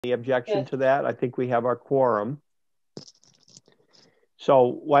Any objection to that? I think we have our quorum.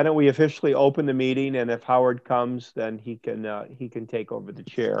 So why don't we officially open the meeting, and if Howard comes, then he can take over the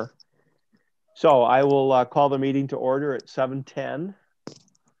chair. So I will call the meeting to order at 7:10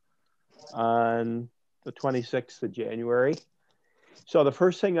 on the 26th of January. So the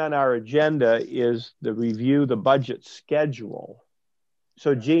first thing on our agenda is the review the budget schedule.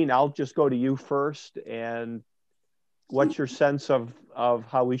 So Jean, I'll just go to you first, and what's your sense of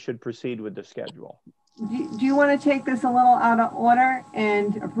how we should proceed with the schedule? Do you want to take this a little out of order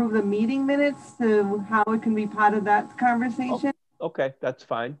and approve the meeting minutes to how it can be part of that conversation? Oh, okay, that's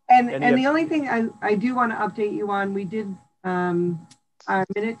fine. And the only thing I do want to update you on, we did, our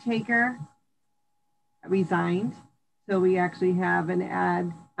minute taker resigned. So we actually have an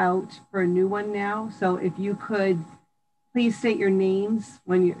ad out for a new one now. So if you could please state your names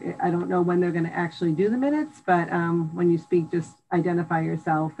when you, I don't know when they're going to actually do the minutes, but when you speak, just identify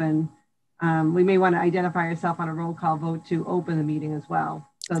yourself, and we may want to identify yourself on a roll call vote to open the meeting as well.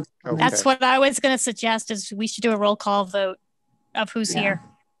 So okay. That's what I was going to suggest, is we should do a roll call vote of who's here.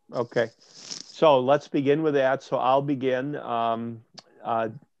 Okay, so let's begin with that. So I'll begin.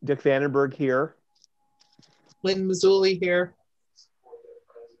 Dick Vandenberg here. Lynn Mazzulli here.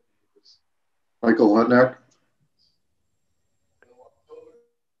 Michael Hutnick.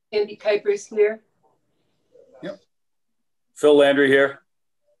 Andy Kuipers here. Yep. Phil Landry here.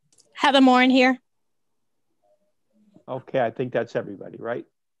 Heather Morin here. Okay, I think that's everybody, right?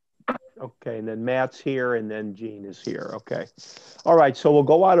 Okay, and then Matt's here, and then Jean is here. Okay. All right, so we'll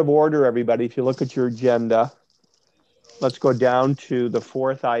go out of order, everybody. If you look at your agenda, let's go down to the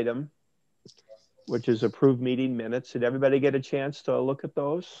fourth item, which is approved meeting minutes. Did everybody get a chance to look at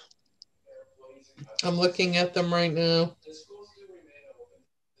those? I'm looking at them right now.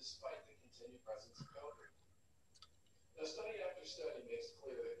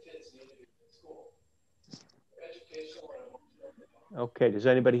 Okay, does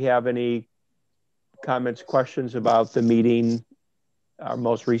anybody have any comments, questions about the meeting, our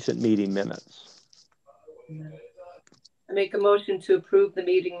most recent meeting minutes? I make a motion to approve the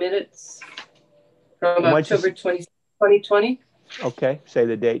meeting minutes from October 20, 2020. Okay, say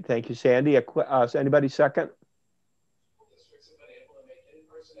the date. Thank you, Sandy. Anybody second?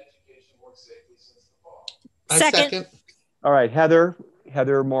 Second. All right, Heather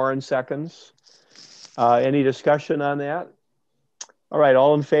Morin seconds. Any discussion on that? All right,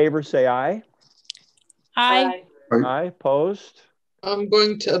 all in favor, say aye. Aye. Aye, opposed? I'm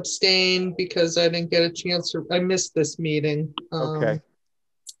going to abstain because I didn't get a chance, I missed this meeting. Okay.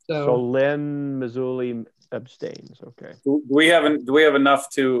 So Lynn Mazzulli abstains, okay. Do we have enough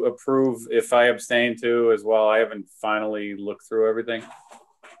to approve if I abstain too as well? I haven't finally looked through everything.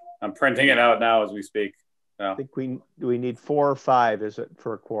 I'm printing it out now as we speak. So. I think we need 4 or 5, is it,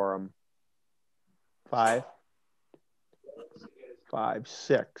 for a quorum? 5? 5,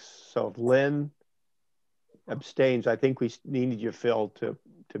 6. So if Lynn abstains, I think we needed you, Phil, to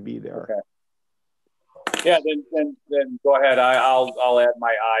be there. Okay. Yeah, then go ahead. I'll add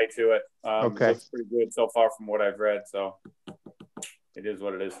my eye to it. Okay. It looks pretty good so far from what I've read. So it is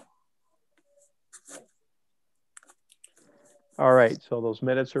what it is. All right. So those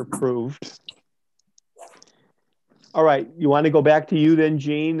minutes are approved. All right. You want to go back to you then,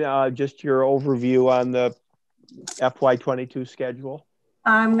 Jean? Just your overview on the FY22 schedule.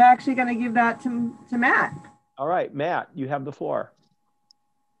 I'm actually going to give that to Matt. All right, Matt, you have the floor.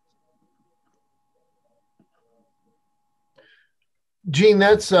 Jean,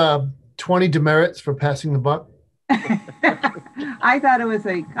 that's 20 demerits for passing the buck. I thought it was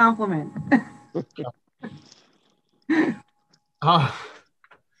a compliment.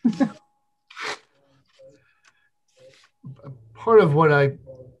 Part of what I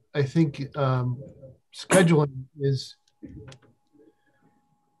think scheduling is,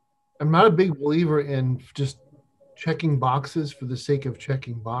 I'm not a big believer in just checking boxes for the sake of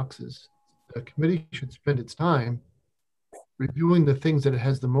checking boxes. The committee should spend its time reviewing the things that it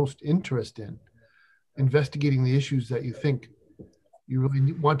has the most interest in, investigating the issues that you think you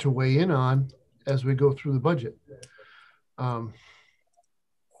really want to weigh in on as we go through the budget. So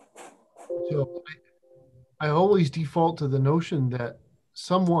I always default to the notion that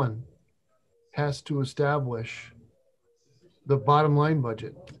someone has to establish the bottom line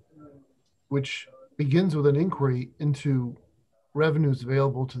budget, which begins with an inquiry into revenues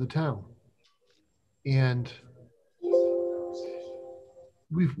available to the town. And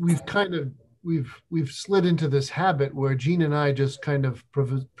we've slid into this habit where Jean and I just kind of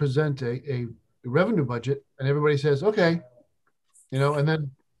present a revenue budget, and everybody says, okay, and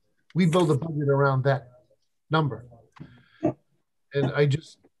then we build a budget around that number. And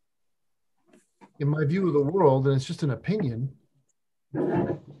in my view of the world, and it's just an opinion,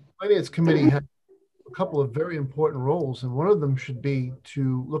 Finance Committee has a couple of very important roles, and one of them should be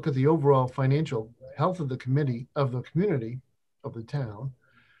to look at the overall financial health of the community, of the town,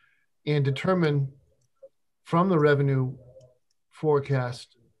 and determine from the revenue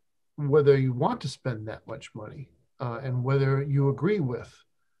forecast whether you want to spend that much money and whether you agree with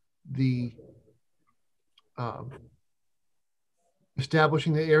the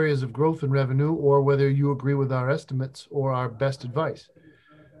establishing the areas of growth and revenue, or whether you agree with our estimates or our best advice.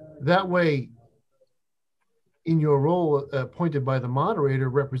 That way, in your role appointed by the moderator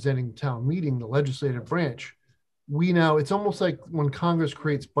representing the town meeting, the legislative branch, it's almost like when Congress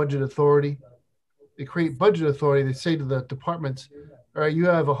creates budget authority. They create budget authority, they say to the departments, all right, you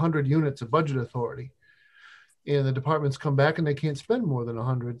have 100 units of budget authority. And the departments come back and they can't spend more than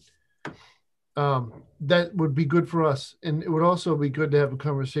 100. That would be good for us. And it would also be good to have a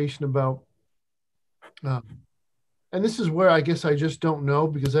conversation about, and this is where I guess I just don't know,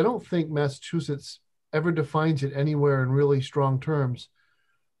 because I don't think Massachusetts ever defines it anywhere in really strong terms,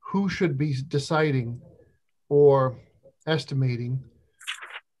 who should be deciding or estimating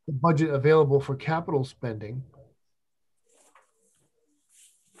the budget available for capital spending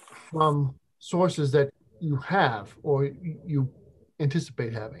from sources that you have or you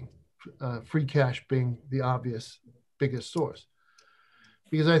anticipate having, free cash being the obvious biggest source.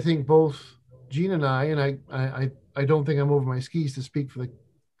 Because I think both Gene and I don't think I'm over my skis to speak for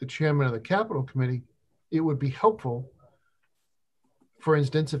the chairman of the Capital Committee, it would be helpful, for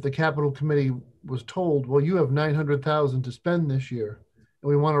instance, if the Capital Committee was told, well, you have $900,000 to spend this year, and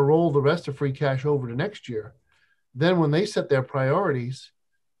we want to roll the rest of free cash over to next year. Then when they set their priorities,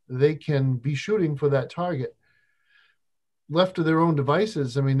 they can be shooting for that target. Left to their own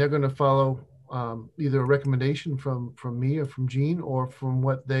devices, I mean, they're going to follow either a recommendation from me or from Gene, or from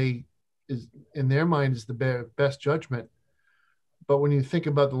what they is in their mind is the best judgment. But when you think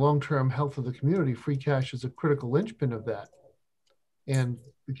about the long-term health of the community, free cash is a critical linchpin of that. And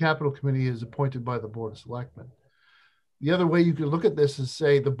the Capital Committee is appointed by the Board of Selectmen. The other way you could look at this is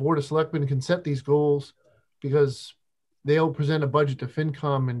say the Board of Selectmen can set these goals because they'll present a budget to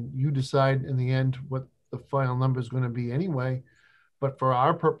FinCom and you decide in the end what the final number is going to be anyway. But for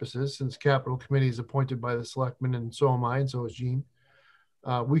our purposes, since Capital Committee is appointed by the Selectmen, and so am I, and so is Gene,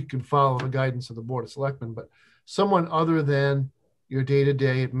 we can follow the guidance of the Board of Selectmen. But someone other than your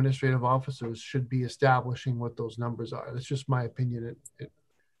day-to-day administrative officers should be establishing what those numbers are. That's just my opinion. It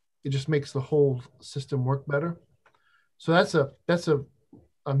just makes the whole system work better. So that's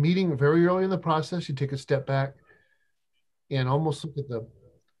a meeting very early in the process. You take a step back and almost look at the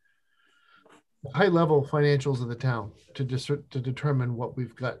high-level financials of the town to determine what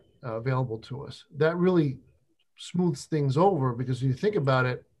we've got available to us. That really smooths things over, because when you think about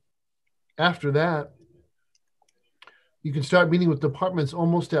it, after that, you can start meeting with departments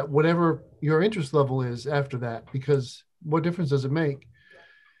almost at whatever your interest level is after that, because what difference does it make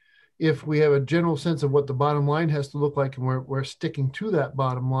if we have a general sense of what the bottom line has to look like and we're sticking to that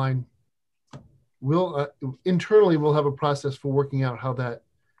bottom line? We'll internally we'll have a process for working out how that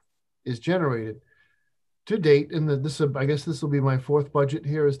is generated. To date, and I guess this will be my fourth budget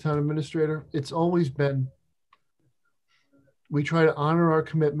here as town administrator, it's always been, we try to honor our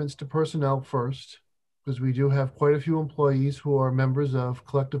commitments to personnel first, because we do have quite a few employees who are members of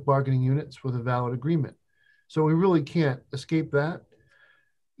collective bargaining units with a valid agreement. So we really can't escape that.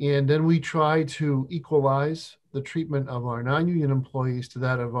 And then we try to equalize the treatment of our non-union employees to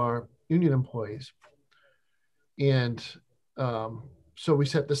that of our union employees. And so we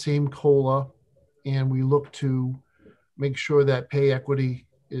set the same COLA, and we look to make sure that pay equity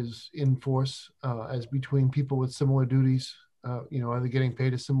is in force as between people with similar duties. Are they getting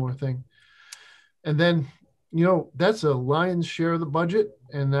paid a similar thing? And then, that's a lion's share of the budget.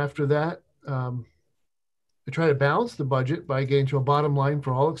 And after that, I try to balance the budget by getting to a bottom line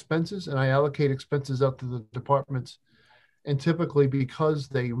for all expenses, and I allocate expenses out to the departments. And typically, because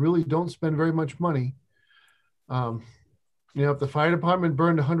they really don't spend very much money, if the fire department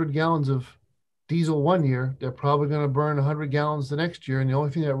burned 100 gallons of diesel one year, they're probably going to burn 100 gallons the next year. And the only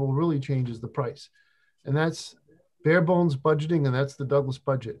thing that will really change is the price. And that's bare bones budgeting, and that's the Douglas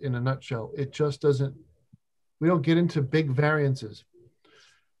budget in a nutshell. It just doesn't, we don't get into big variances.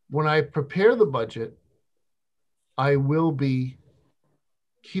 When I prepare the budget, I will be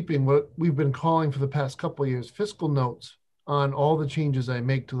keeping what we've been calling for the past couple of years fiscal notes on all the changes I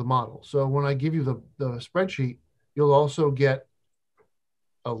make to the model. So when I give you the spreadsheet, you'll also get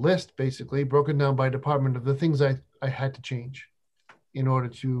a list basically broken down by department of the things I had to change in order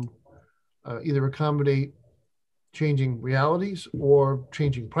to either accommodate changing realities or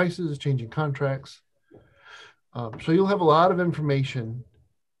changing prices, changing contracts. So you'll have a lot of information.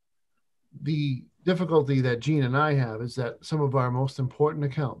 The difficulty that Gene and I have is that some of our most important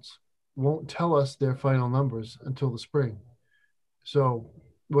accounts won't tell us their final numbers until the spring. So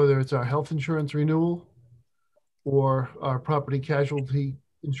whether it's our health insurance renewal or our property casualty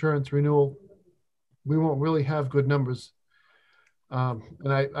insurance renewal, we won't really have good numbers.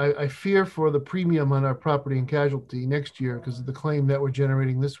 And I fear for the premium on our property and casualty next year because of the claim that we're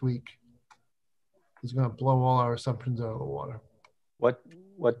generating this week is going to blow all our assumptions out of the water.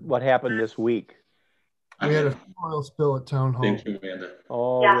 What happened this week? We had a oil spill at Town Hall. Thank you, Amanda.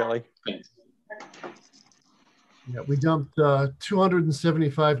 Oh, really? Thanks. Yeah, we dumped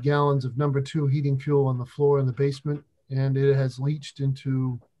 275 gallons of number 2 heating fuel on the floor in the basement, and it has leached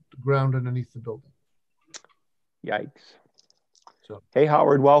into the ground underneath the building. Yikes. So, hey,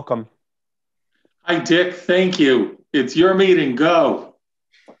 Howard, welcome. Hi, Dick. Thank you. It's your meeting. Go.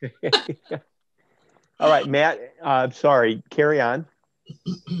 All right, Matt. Sorry. Carry on.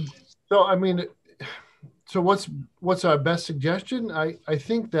 So, I mean, so what's our best suggestion? I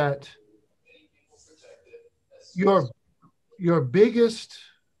think that your biggest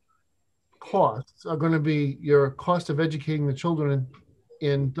costs are going to be your cost of educating the children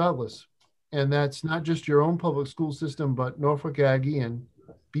in Douglas. And that's not just your own public school system, but Norfolk Aggie and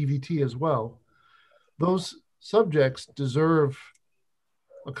BVT as well. Those subjects deserve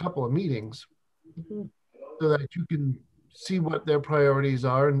a couple of meetings so that you can see what their priorities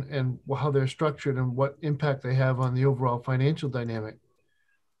are and how they're structured and what impact they have on the overall financial dynamic.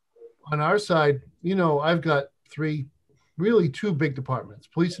 On our side, you know, I've got two big departments,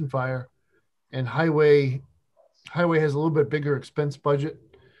 police and fire, and highway. Highway has a little bit bigger expense budget.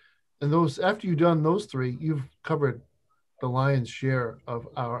 And those, after you've done those 3, you've covered the lion's share of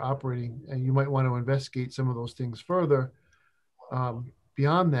our operating, and you might want to investigate some of those things further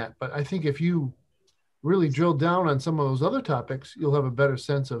beyond that. But I think if you really drill down on some of those other topics, you'll have a better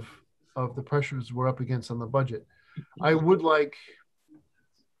sense of the pressures we're up against on the budget. I'm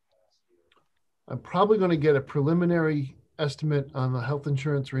probably going to get a preliminary estimate on the health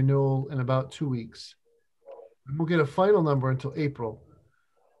insurance renewal in about 2 weeks. We'll get a final number until April,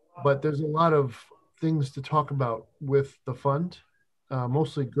 but there's a lot of things to talk about with the fund,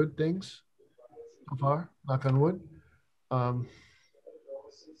 mostly good things so far, knock on wood.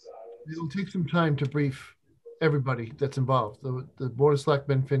 It'll take some time to brief everybody that's involved, the Board of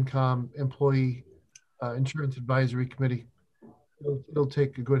Selectmen, FinCom, Employee Insurance Advisory Committee. It'll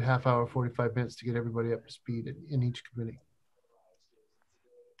take a good half hour, 45 minutes to get everybody up to speed in each committee.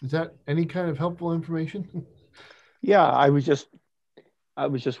 Is that any kind of helpful information? Yeah, I was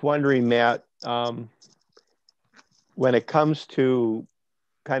just wondering, Matt, when it comes to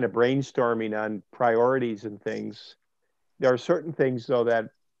kind of brainstorming on priorities and things, there are certain things though that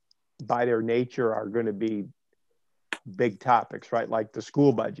by their nature are going to be big topics, right? Like the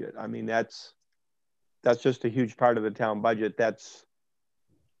school budget. I mean, that's just a huge part of the town budget. That's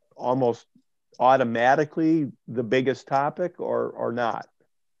almost automatically the biggest topic or not.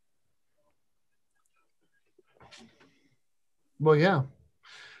 Well, yeah.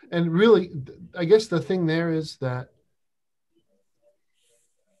 And really, I guess the thing there is that,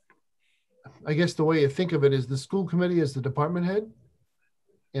 I guess the way you think of it is the school committee is the department head,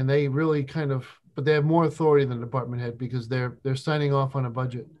 and they really but they have more authority than the department head because they're signing off on a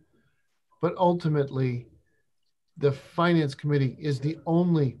budget. But ultimately, the finance committee is the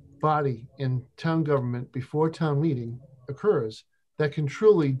only body in town government before town meeting occurs that can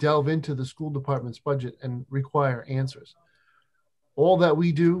truly delve into the school department's budget and require answers. All that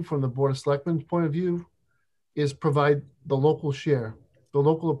we do from the Board of Selectmen's point of view is provide the local share, the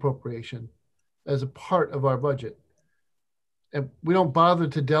local appropriation as a part of our budget. And we don't bother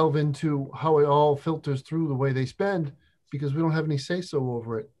to delve into how it all filters through the way they spend because we don't have any say-so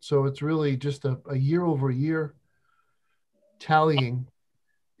over it. So it's really just a year over year tallying.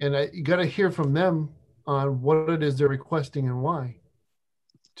 And you got to hear from them on what it is they're requesting and why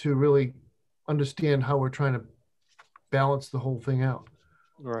to really understand how we're trying to balance the whole thing out.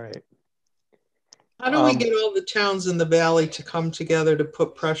 Right. How do we get all the towns in the valley to come together to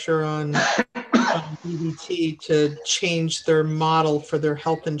put pressure on BVT to change their model for their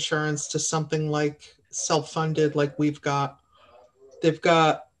health insurance to something like self-funded like we've got? They've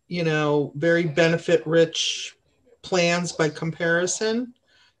got, you know, very benefit-rich plans by comparison,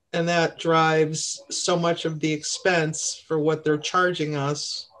 and that drives so much of the expense for what they're charging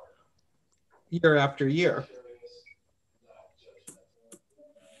us year after year.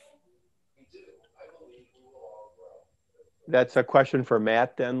 That's a question for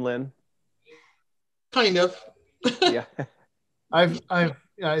Matt then, Lynn? Kind of. Yeah. I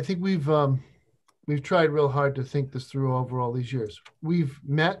think we've tried real hard to think this through over all these years. We've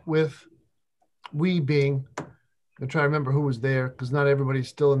met with, we being, I'm trying to remember who was there because not everybody's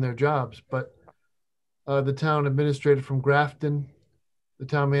still in their jobs, but the town administrator from Grafton, the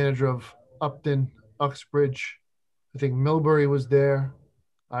town manager of Upton, Uxbridge, I think Millbury was there.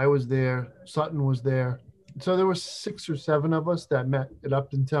 I was there. Sutton was there. So there were 6 or 7 of us that met at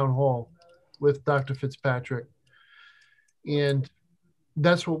Upton Town Hall with Dr. Fitzpatrick. And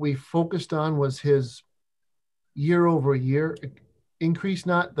that's what we focused on, was his year over year increase,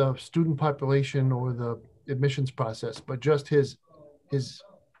 not the student population or the admissions process, but just his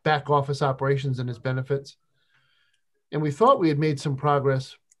back office operations and his benefits. And we thought we had made some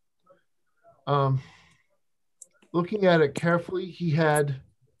progress. Looking at it carefully, he had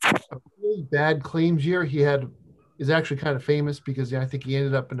a really bad claims year. Is actually kind of famous because I think he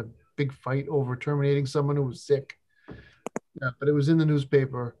ended up in a big fight over terminating someone who was sick. Yeah, but it was in the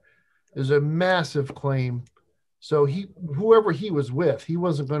newspaper. There's a massive claim. So whoever he was with, he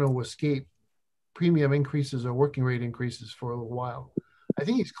wasn't going to escape premium increases or working rate increases for a little while. I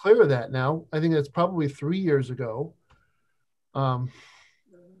think he's clear of that now. I think that's probably 3 years ago. I'd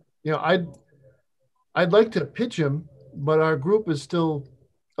like to pitch him, but our group is still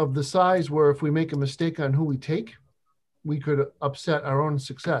of the size where if we make a mistake on who we take, we could upset our own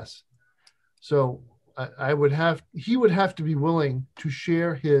success. So he would have to be willing to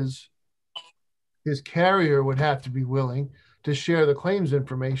share his carrier would have to be willing to share the claims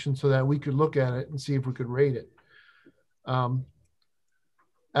information so that we could look at it and see if we could rate it.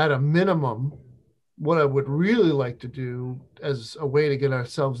 At a minimum, what I would really like to do as a way to get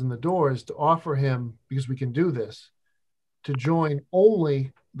ourselves in the door is to offer him, because we can do this, to join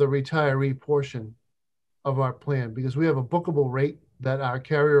only the retiree portion of our plan, because we have a bookable rate that our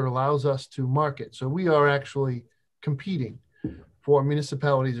carrier allows us to market. So we are actually competing for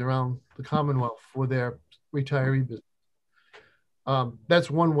municipalities around the Commonwealth for their retiree business.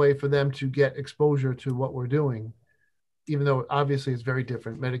 That's one way for them to get exposure to what we're doing, even though obviously it's very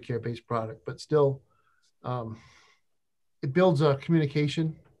different Medicare-based product, but still it builds a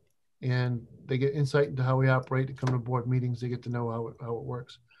communication and they get insight into how we operate. They come to board meetings, they get to know how it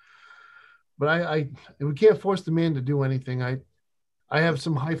works. But we can't force the man to do anything. I have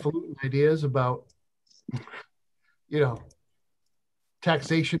some highfalutin ideas about,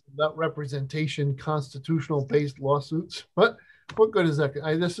 taxation without representation, constitutional-based lawsuits. But what good is that?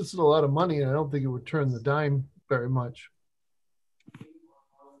 This is a lot of money, and I don't think it would turn the dime very much.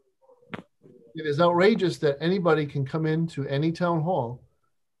 It is outrageous that anybody can come into any town hall,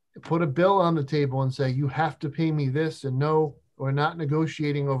 put a bill on the table and say, you have to pay me this, and no, we're not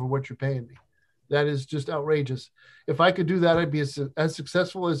negotiating over what you're paying me. That is just outrageous. If I could do that, I'd be as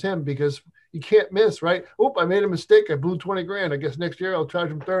successful as him, because you can't miss, right? Oh, I made a mistake. I blew 20 grand. I guess next year I'll charge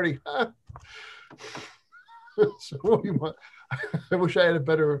him 30. So what do you want? I wish I had a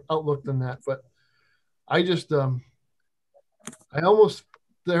better outlook than that, but I just, there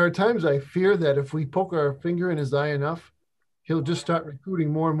are times I fear that if we poke our finger in his eye enough, he'll just start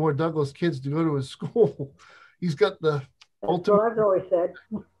recruiting more and more Douglas kids to go to his school. He's got the ultimate. That's what I've always said.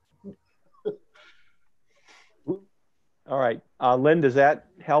 All right. Lynn, does that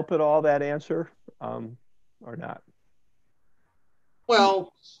help at all, that answer, or not?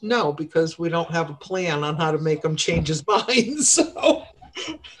 Well, no, because we don't have a plan on how to make him change his mind. So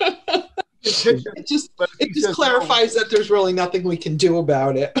it just clarifies that there's really nothing we can do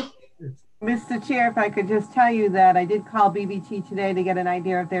about it. Mr. Chair, if I could just tell you that I did call BBT today to get an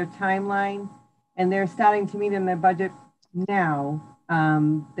idea of their timeline, and they're starting to meet in their budget now.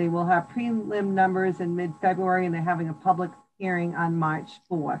 They will have prelim numbers in mid-February, and they're having a public hearing on March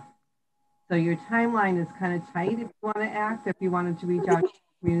 4th. So your timeline is kind of tight if you want to act, if you wanted to reach out to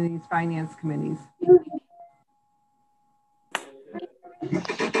communities, finance committees.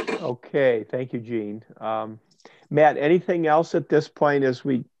 Okay, thank you, Jean. Matt, anything else at this point as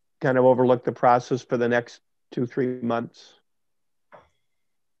we kind of overlook the process for the next 2-3 months?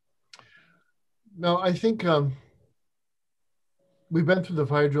 No, I think we've been through the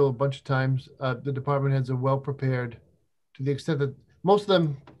fire drill a bunch of times. The department heads are well prepared to the extent that most of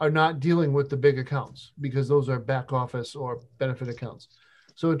them are not dealing with the big accounts because those are back office or benefit accounts.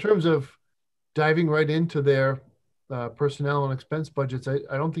 So in terms of diving right into their personnel and expense budgets, I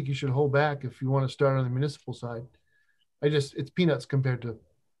don't think you should hold back if you want to start on the municipal side. It's peanuts compared to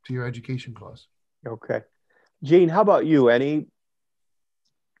your education costs. Okay. Jean, how about you? Any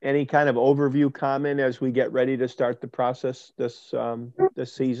kind of overview comment as we get ready to start the process this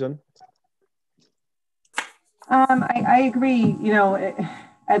season? I agree.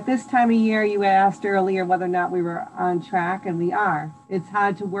 at this time of year, you asked earlier whether or not we were on track, and we are. It's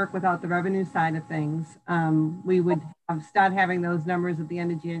hard to work without the revenue side of things. We would start having those numbers at the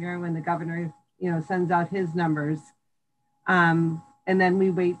end of January when the governor, sends out his numbers. And then we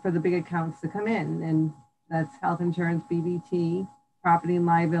wait for the big accounts to come in, and that's health insurance, BBT, property and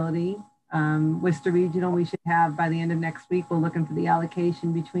liability. Worcester Regional, we should have by the end of next week. We're looking for the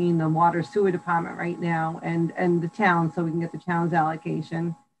allocation between the water sewer department right now and the town, so we can get the town's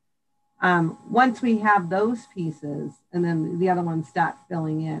allocation. Once we have those pieces, and then the other ones start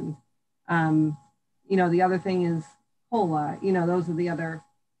filling in. The other thing is COLA. Those are the other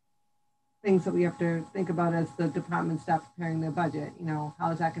things that we have to think about as the departments start preparing their budget.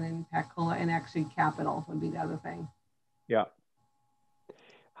 How is that going to impact COLA, and actually capital would be the other thing. Yeah.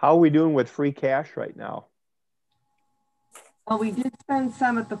 How are we doing with free cash right now? Well, we did spend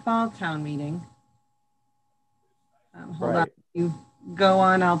some at the fall town meeting. Hold on. You go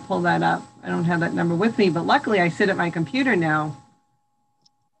on, I'll pull that up. I don't have that number with me, but luckily I sit at my computer now.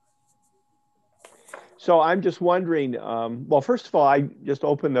 So I'm just wondering, well, first of all, I just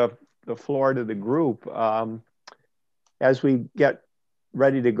opened the floor to the group. As we get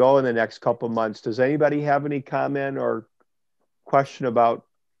ready to go in the next couple of months, does anybody have any comment or question about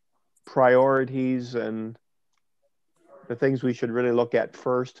priorities and the things we should really look at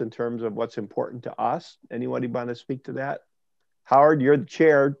first in terms of what's important to us? Anybody want to speak to that? Howard, you're the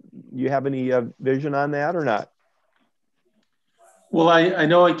chair. You have any vision on that or not? Well, I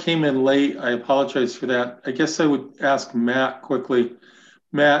know I came in late. I apologize for that. I guess I would ask Matt quickly.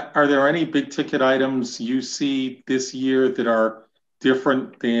 Matt, are there any big ticket items you see this year that are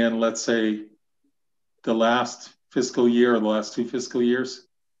different than, let's say, the last fiscal year or the last 2 fiscal years?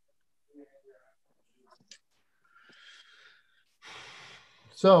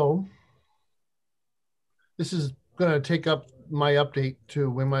 So this is going to take up my update too.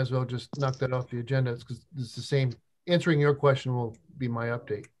 We might as well just knock that off the agenda because it's the same. Answering your question will be my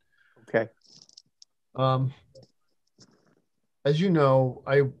update. Okay. As you know,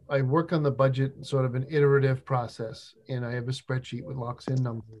 I work on the budget in sort of an iterative process, and I have a spreadsheet with locks in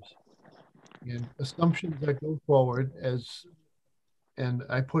numbers and assumptions that go forward and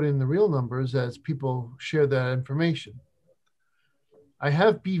I put in the real numbers as people share that information. I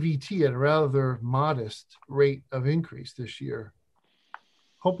have BVT at a rather modest rate of increase this year,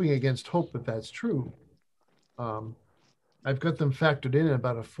 hoping against hope that that's true. I've got them factored in at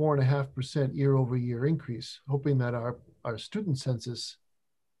about a 4.5% year-over-year increase, hoping that our student census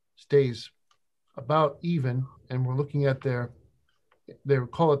stays about even, and we're looking at they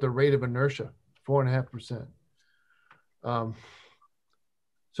call it the rate of inertia, 4.5%.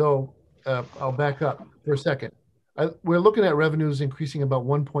 So I'll back up for a second. We're looking at revenues increasing about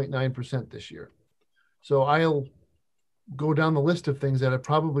 1.9% this year. So I'll go down the list of things that are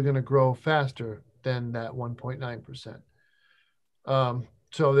probably going to grow faster than that 1.9%.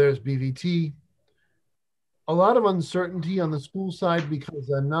 So there's BVT. A lot of uncertainty on the school side because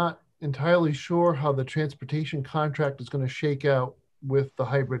I'm not entirely sure how the transportation contract is going to shake out with the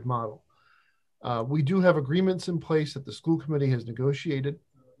hybrid model. We do have agreements in place that the school committee has negotiated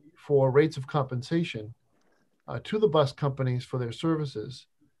for rates of compensation to the bus companies for their services.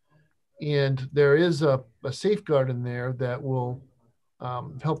 And there is a safeguard in there that will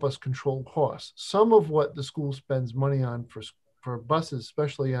help us control costs. Some of what the school spends money on for buses,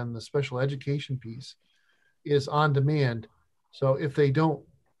 especially on the special education piece, is on demand. So if they don't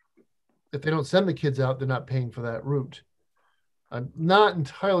send the kids out, they're not paying for that route. I'm not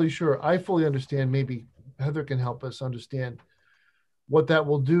entirely sure. I fully understand. Maybe Heather can help us understand what that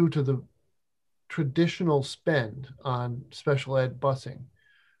will do to the traditional spend on special ed busing.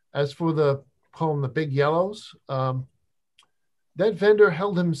 As for call them the big yellows, that vendor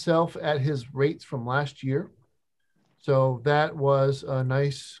held himself at his rates from last year. So that was a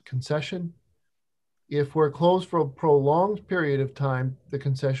nice concession. If we're closed for a prolonged period of time, the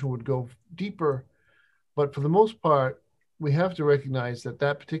concession would go deeper. But for the most part, we have to recognize that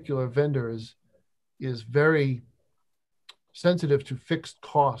particular vendor is very sensitive to fixed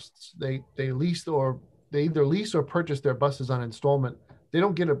costs. They either lease or purchase their buses on installment. They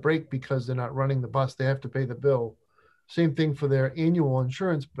don't get a break because they're not running the bus. They have to pay the bill. Same thing for their annual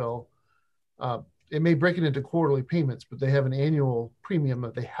insurance bill. It may break it into quarterly payments, but they have an annual premium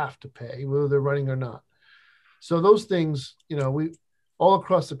that they have to pay, whether they're running or not. So those things, we all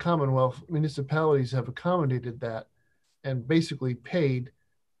across the Commonwealth, municipalities have accommodated that and basically paid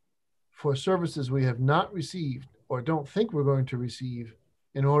for services we have not received or don't think we're going to receive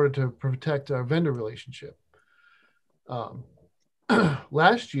in order to protect our vendor relationship.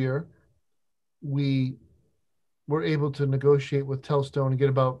 Last year, we we're able to negotiate with Telstone and get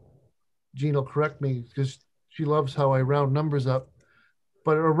about, Jean will correct me because she loves how I round numbers up,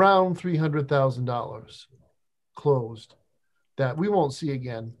 but around $300,000 closed that we won't see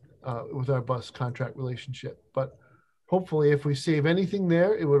again with our bus contract relationship. But hopefully if we save anything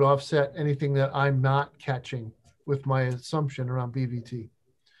there, it would offset anything that I'm not catching with my assumption around BVT.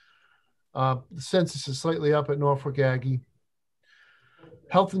 The census is slightly up at Norfolk Aggie.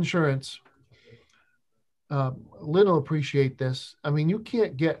 Health insurance, Lynn will appreciate this. I mean, you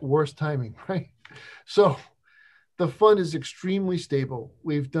can't get worse timing, right? So the fund is extremely stable.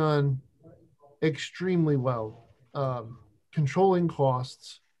 We've done extremely well, controlling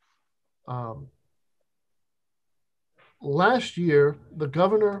costs. Last year, the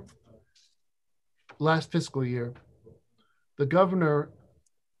governor, last fiscal year, the governor,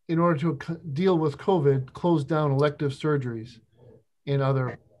 in order to deal with COVID, closed down elective surgeries and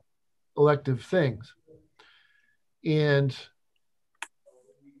other elective things. And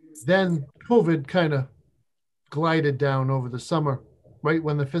then COVID kind of glided down over the summer, right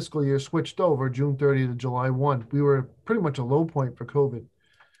when the fiscal year switched over, June 30 to July 1. We were pretty much a low point for COVID.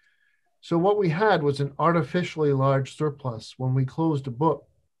 So what we had was an artificially large surplus when we closed a book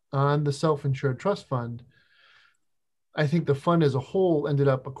on the self-insured trust fund. I think the fund as a whole ended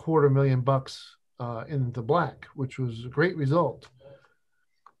up $250,000 in the black, which was a great result.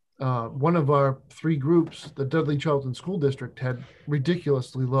 One of our three groups, the Dudley Charlton School District, had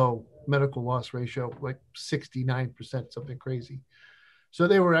ridiculously low medical loss ratio, like 69%, something crazy. So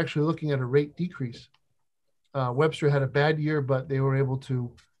they were actually looking at a rate decrease. Webster had a bad year, but they were able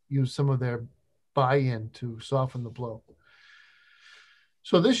to use some of their buy-in to soften the blow.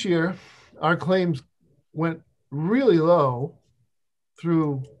 So this year, our claims went really low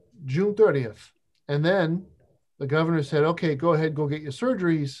through June 30th. And then the governor said, okay, go ahead, go get your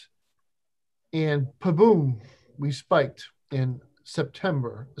surgeries. And pa-boom, we spiked in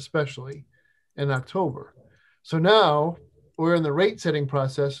September, especially in October. So now we're in the rate setting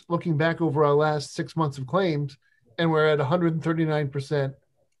process, looking back over our last 6 months of claims, and we're at 139%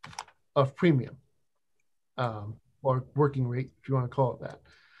 of premium, or working rate, if you want to call it that.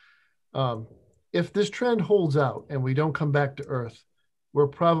 If this trend holds out and we don't come back to earth, we're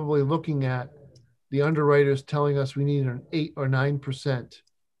probably looking at the underwriters telling us we need an 8 or 9%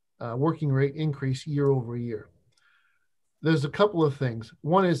 working rate increase year over year. There's a couple of things.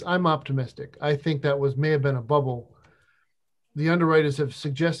 One is I'm optimistic. I think that may have been a bubble. The underwriters have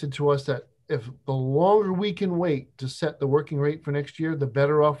suggested to us that if the longer we can wait to set the working rate for next year, the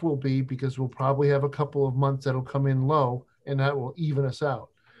better off we'll be, because we'll probably have a couple of months that'll come in low and that will even us out.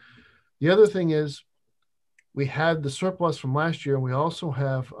 The other thing is we had the surplus from last year, and we also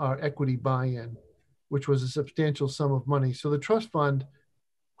have our equity buy-in, which was a substantial sum of money. So the trust fund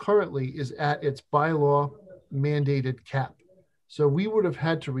currently is at its bylaw mandated cap. So we would have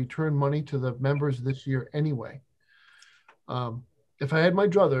had to return money to the members this year anyway. If I had my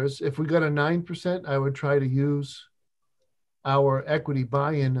druthers, if we got a 9%, I would try to use our equity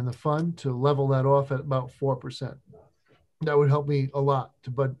buy-in in the fund to level that off at about 4%. That would help me a lot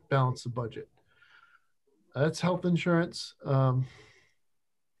to balance the budget. That's health insurance.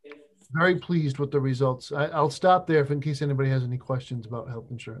 Very pleased with the results. I'll stop there in case anybody has any questions about health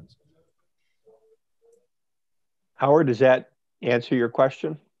insurance. Howard, does that answer your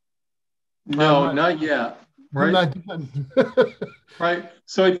question? No, not yet. Right. I'm not done. Right.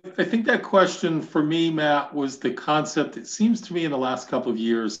 So I think that question for me, Matt, was the concept. It seems to me in the last couple of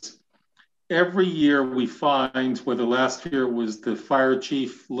years, every year we find, whether last year it was the fire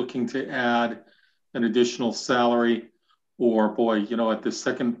chief looking to add an additional salary, or boy, you know, at the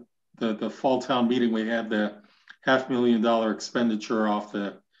fall town meeting, we had the $500,000 expenditure off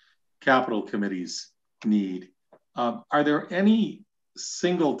the capital committee's need. Are there any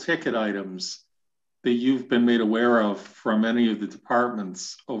single ticket items that you've been made aware of from any of the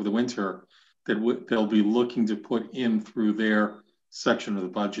departments over the winter that they'll be looking to put in through their section of the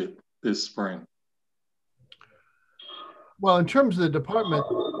budget this spring? Well, in terms of the department,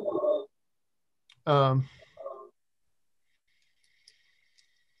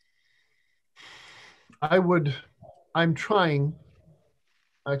 I'm trying,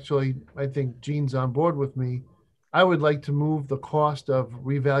 actually, I think Jean's on board with me. I would like to move the cost of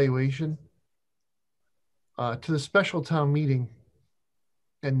revaluation to the special town meeting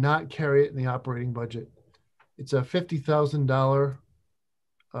and not carry it in the operating budget. It's a $50,000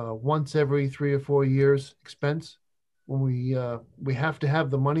 once every 3 or 4 years expense when we have to have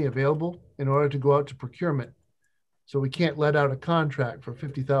the money available in order to go out to procurement. So we can't let out a contract for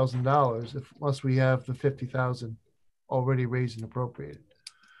 $50,000 unless we have the $50,000 already raised and appropriated.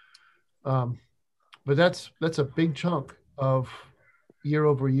 But that's a big chunk of year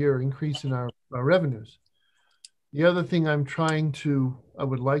over year increase in our revenues. The other thing I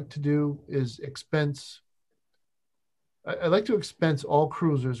would like to do is expense. I'd like to expense all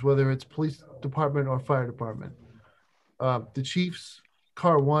cruisers, whether it's police department or fire department. The chief's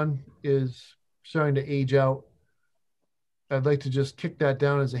car 1 is starting to age out. I'd like to just kick that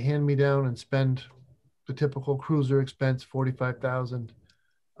down as a hand-me-down and spend the typical cruiser expense, $45,000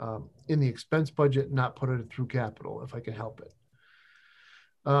 in the expense budget, not put it through capital if I can help it.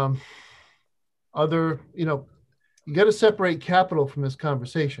 You got to separate capital from this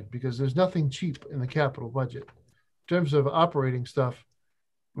conversation because there's nothing cheap in the capital budget. In terms of operating stuff,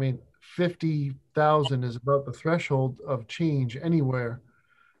 I mean, 50,000 is about the threshold of change anywhere.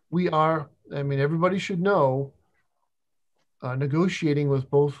 Everybody should know, negotiating with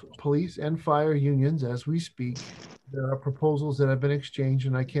both police and fire unions as we speak. There are proposals that have been exchanged,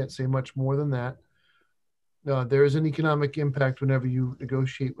 and I can't say much more than that. There is an economic impact whenever you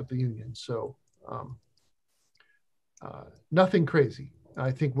negotiate with the union. So nothing crazy.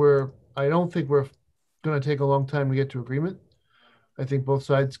 I don't think we're going to take a long time to get to agreement. I think both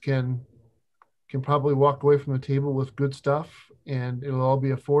sides can probably walk away from the table with good stuff, and it'll all be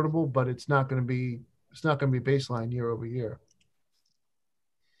affordable, but it's not going to be baseline year over year.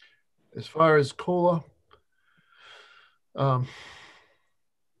 As far as COLA,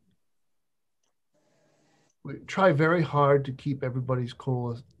 we try very hard to keep everybody's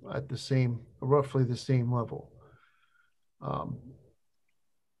COLA at roughly the same level.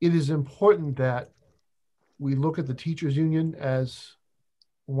 It is important that we look at the teachers union as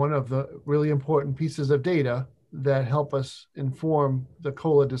one of the really important pieces of data that help us inform the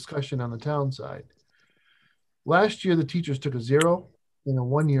COLA discussion on the town side. Last year, the teachers took a 0 in a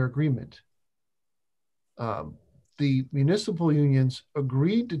 1-year agreement. The municipal unions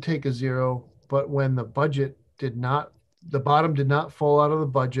agreed to take a 0, but when the bottom did not fall out of the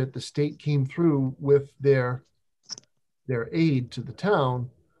budget, the state came through with their aid to the town.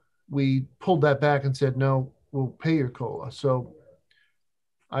 We pulled that back and said, no, we'll pay your COLA. So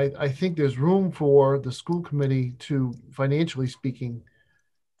I think there's room for the school committee to, financially speaking,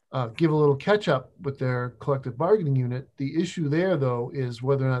 give a little catch up with their collective bargaining unit. The issue there, though, is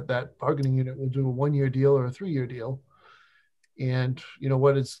whether or not that bargaining unit will do a 1-year deal or a 3-year deal. And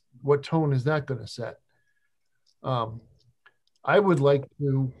what tone is that going to set? I would like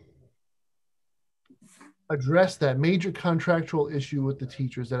to address that major contractual issue with the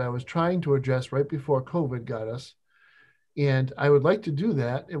teachers that I was trying to address right before COVID got us. And I would like to do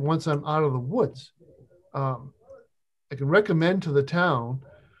that. And once I'm out of the woods, I can recommend to the town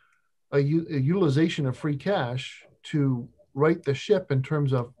a utilization of free cash to right the ship in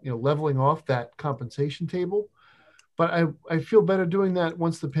terms of leveling off that compensation table. But I feel better doing that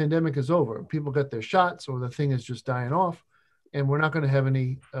once the pandemic is over. People get their shots or the thing is just dying off, and we're not going to have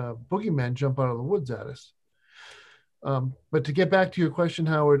any boogeymen jump out of the woods at us. But to get back to your question,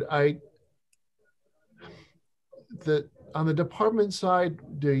 Howard, on the department side,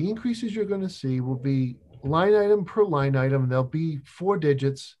 the increases you're going to see will be line item per line item. They'll be 4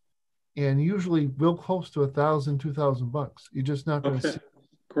 digits, and usually real close to $1,000, $2,000. You're just not going to see.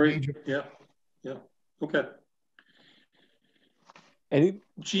 Great. Yeah. Okay.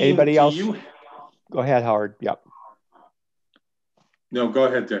 Anybody else? Go ahead, Howard. Yep. No, go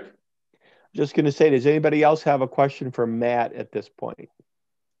ahead, Dick. Just going to say, does anybody else have a question for Matt at this point? In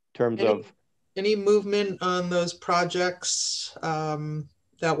terms of any movement on those projects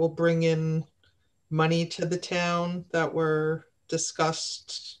that will bring in money to the town that were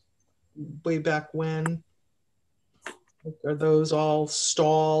discussed way back when? Are those all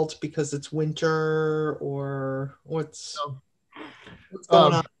stalled because it's winter, or what's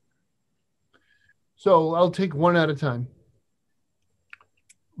going on? So I'll take one at a time,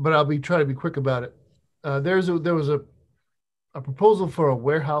 but I'll try to be quick about it. There was a proposal for a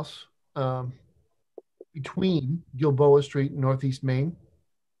warehouse between Gilboa Street and Northeast Main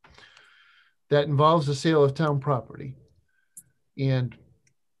that involves the sale of town property. And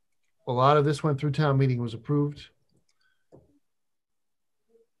a lot of this went through town meeting, was approved.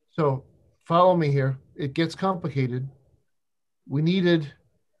 So follow me here. It gets complicated. We needed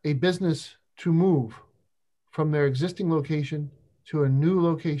a business to move from their existing location to a new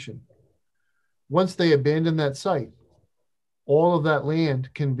location. Once they abandon that site, all of that land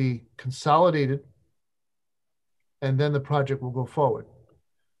can be consolidated, and then the project will go forward.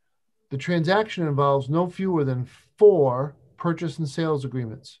 The transaction involves no fewer than 4 purchase and sales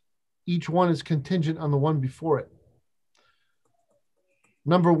agreements. Each one is contingent on the one before it.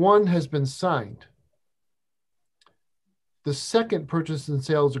 Number 1 has been signed. The second purchase and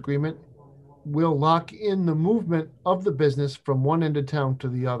sales agreement will lock in the movement of the business from one end of town to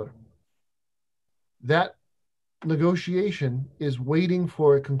the other. That negotiation is waiting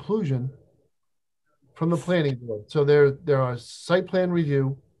for a conclusion from the planning board. So there are site plan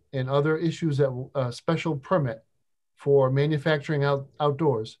review and other issues that special permit for manufacturing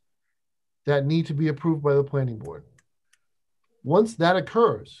outdoors that need to be approved by the planning board. Once that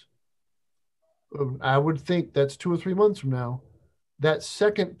occurs, I would think that's 2 or 3 months from now, that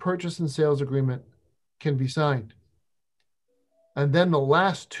second purchase and sales agreement can be signed. And then the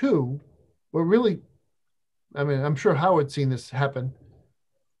last two were really, I mean, I'm sure Howard's seen this happen.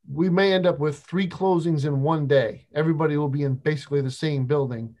 We may end up with 3 closings in one day. Everybody will be in basically the same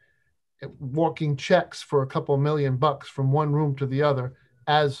building, walking checks for a couple $1 million from one room to the other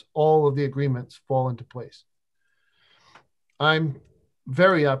as all of the agreements fall into place. I'm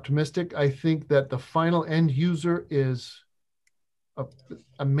very optimistic. I think that the final end user is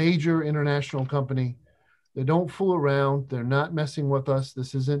a major international company. They don't fool around. They're not messing with us.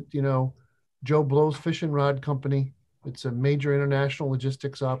 This isn't, you know, Joe Blow's Fish and Rod Company. It's a major international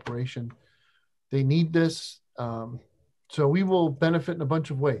logistics operation. They need this. So we will benefit in a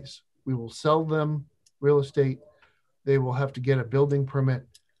bunch of ways. We will sell them real estate. They will have to get a building permit.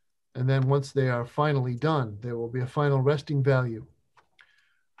 And then once they are finally done, there will be a final resting value.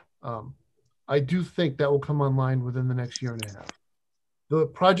 I do think that will come online within the next year and a half. The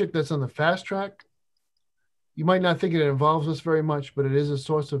project that's on the fast track, you might not think it involves us very much, but it is a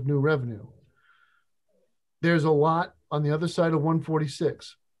source of new revenue. There's a lot on the other side of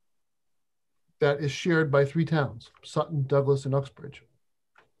 146 that is shared by 3 towns, Sutton, Douglas, and Uxbridge.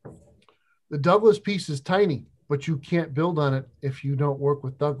 The Douglas piece is tiny, but you can't build on it if you don't work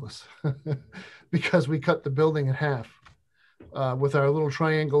with Douglas because we cut the building in half with our little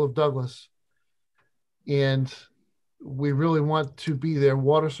triangle of Douglas. And we really want to be their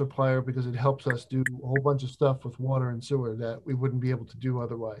water supplier because it helps us do a whole bunch of stuff with water and sewer that we wouldn't be able to do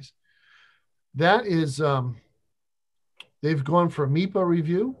otherwise. That is, they've gone for a MEPA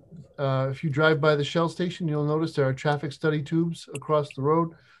review. If you drive by the Shell station, you'll notice there are traffic study tubes across the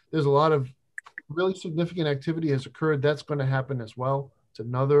road. There's a lot of really significant activity has occurred. That's going to happen as well. It's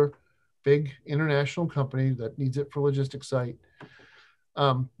another big international company that needs it for logistics site.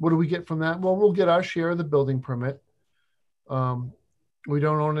 What do we get from that? Well, we'll get our share of the building permit. We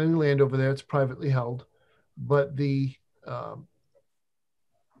don't own any land over there. It's privately held. But the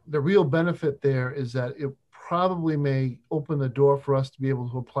real benefit there is that it probably may open the door for us to be able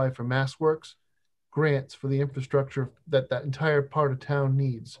to apply for MassWorks grants for the infrastructure that that entire part of town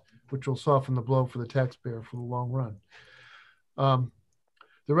needs, which will soften the blow for the taxpayer for the long run.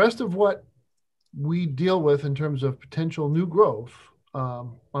 The rest of what we deal with in terms of potential new growth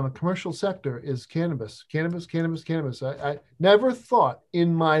on the commercial sector is cannabis. I never thought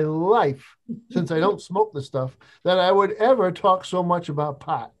in my life, since I don't smoke this stuff, that I would ever talk so much about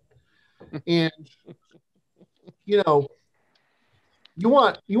pot. And, you know, you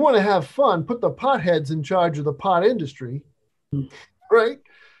want to have fun, put the potheads in charge of the pot industry, right?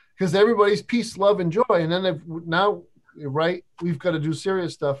 Because everybody's peace, love, and joy. And then now, right, we've got to do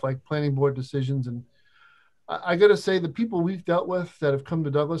serious stuff like planning board decisions. And I got to say, the people we've dealt with that have come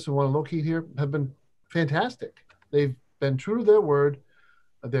to Douglas and want to locate here have been fantastic. They've been true to their word.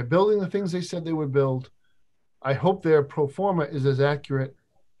 They're building the things they said they would build. I hope their pro forma is as accurate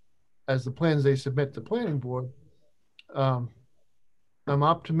as the plans they submit to planning board. I'm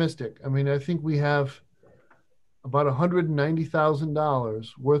optimistic. I mean, I think we have about $190,000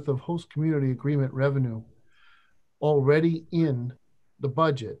 worth of host community agreement revenue already in the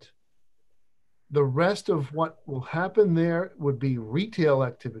budget. The rest of what will happen there would be retail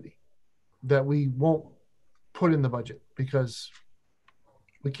activity that we won't put in the budget because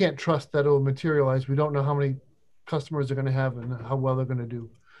we can't trust that it'll materialize. We don't know how many customers they're going to have and how well they're going to do.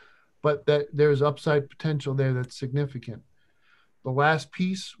 But that there's upside potential there that's significant. The last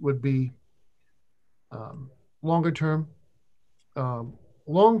piece would be longer term.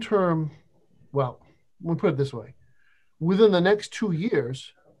 Long term, well, we'll put it this way. Within the next 2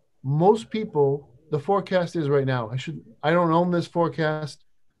 years, most people, the forecast is right now, I don't own this forecast.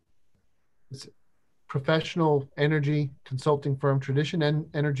 It's a professional energy consulting firm, Tradition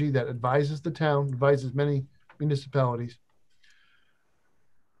Energy, that advises the town, advises many municipalities.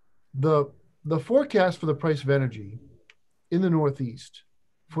 The forecast for the price of energy in the Northeast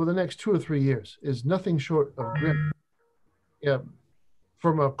for the next 2 or 3 years is nothing short of grim. Yeah,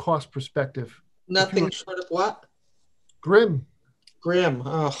 from a cost perspective. Nothing short of what? Grim. Grim.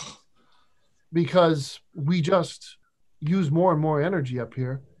 Oh. Because we just use more and more energy up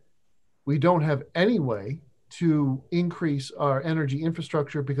here. We don't have any way to increase our energy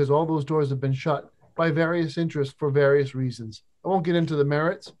infrastructure because all those doors have been shut by various interests for various reasons. I won't get into the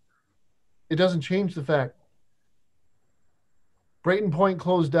merits. It doesn't change the fact Brayton Point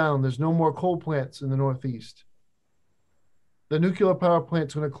closed down. There's no more coal plants in the Northeast. The nuclear power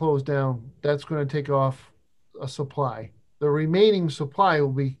plant's going to close down. That's going to take off a supply. The remaining supply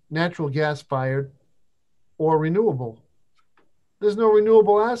will be natural gas fired or renewable. There's no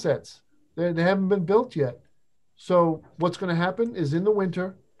renewable assets. They haven't been built yet. So what's going to happen is in the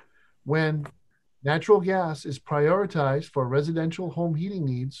winter, when natural gas is prioritized for residential home heating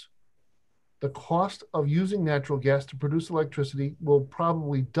needs, the cost of using natural gas to produce electricity will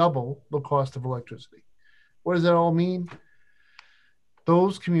probably double the cost of electricity. What does that all mean?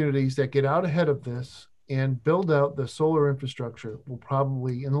 Those communities that get out ahead of this and build out the solar infrastructure will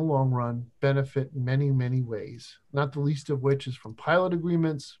probably, in the long run, benefit in many, many ways, not the least of which is from pilot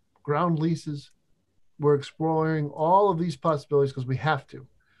agreements, ground leases. We're exploring all of these possibilities because we have to.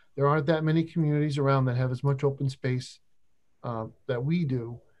 There aren't that many communities around that have as much open space that we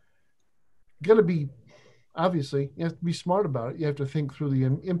do. You got to be, obviously, you have to be smart about it. You have to think through the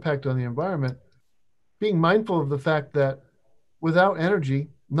impact on the environment, being mindful of the fact that without energy,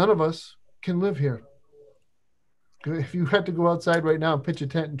 none of us can live here. If you had to go outside right now and pitch a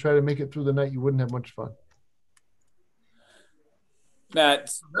tent and try to make it through the night, you wouldn't have much fun.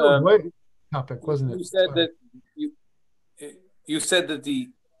 Matt, that was topic, wasn't it? You said that the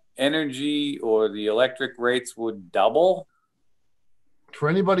energy or the electric rates would double? For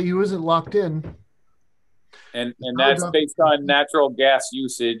anybody who isn't locked in. And that's based on natural gas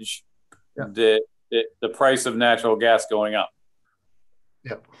usage, yeah. the price of natural gas going up.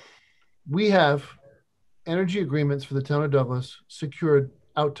 Yeah. We have energy agreements for the town of Douglas secured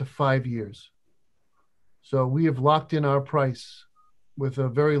out to 5 years. So we have locked in our price with a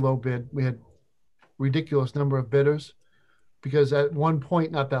very low bid. We had ridiculous number of bidders because at one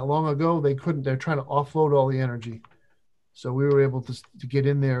point, not that long ago, they're trying to offload all the energy. So we were able to get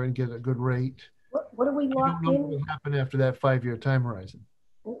in there and get a good rate. What are we locked in? What will happen after that 5-year time horizon?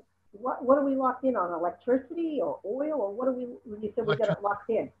 What are we locked in on? Electricity or oil, or what are we? You said we got it locked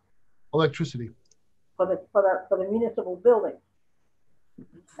in. Electricity. For the municipal building.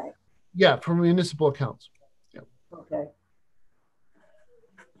 Okay. Yeah, for municipal accounts. Yeah. Okay.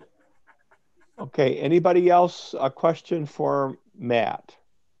 Okay. Anybody else? A question for Matt?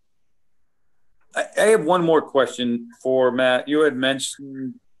 I have one more question for Matt. You had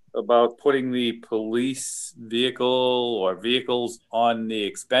mentioned about putting the police vehicle or vehicles on the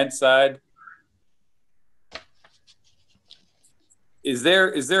expense side. Is there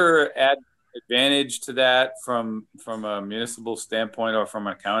an advantage to that from a municipal standpoint or from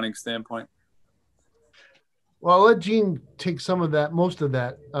an accounting standpoint? Well, I'll let Gene take some of that, most of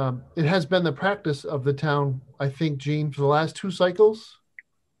that. It has been the practice of the town, I think, Gene, for the last 2 cycles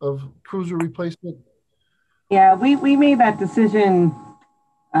of cruiser replacement. Yeah, we made that decision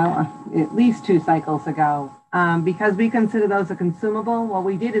at least 2 cycles ago because we consider those a consumable. What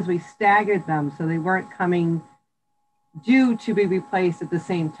we did is we staggered them so they weren't coming due to be replaced at the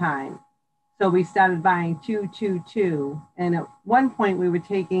same time. So we started buying 2, 2, 2. And at one point we were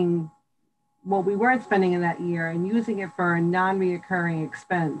taking what we weren't spending in that year and using it for a non-reoccurring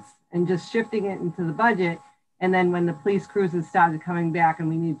expense and just shifting it into the budget. And then when the police cruisers started coming back and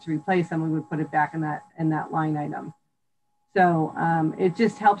we needed to replace them, we would put it back in that line item. So it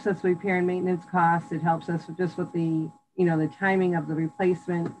just helps us with repair and maintenance costs. It helps us just with the timing of the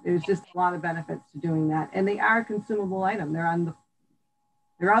replacement. There's just a lot of benefits to doing that. And they are a consumable item. They're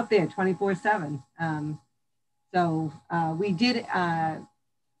out there 24/7. So we did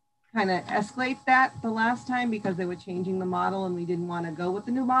kind of escalate that the last time because they were changing the model and we didn't want to go with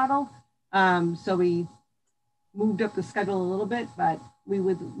the new model. So we moved up the schedule a little bit, but we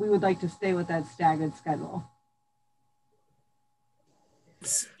would like to stay with that staggered schedule.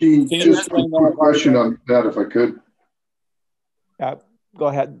 Gene, just a quick question on that, if I could. Go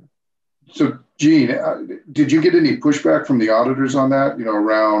ahead. So, Gene, did you get any pushback from the auditors on that?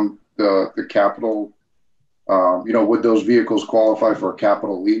 Around the capital. Would those vehicles qualify for a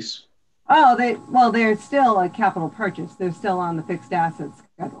capital lease? Oh, they're still a capital purchase. They're still on the fixed assets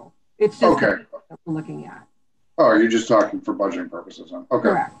schedule. It's just okay. That we're looking at. Oh, you're just talking for budgeting purposes, huh? Okay.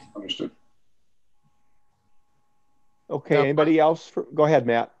 Correct. Understood. Okay. Anybody else? Go ahead,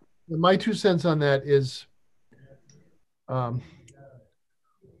 Matt. My 2 cents on that is, to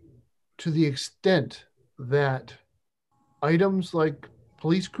the extent that items like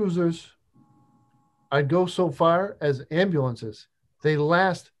police cruisers, I'd go so far as ambulances. They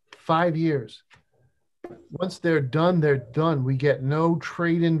last 5 years. Once they're done, they're done. We get no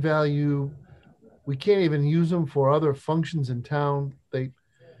trade-in value. We can't even use them for other functions in town.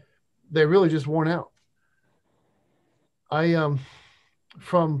 They're really just worn out.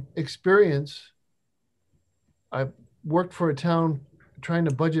 From experience, I worked for a town trying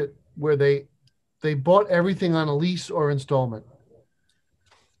to budget where they bought everything on a lease or installment.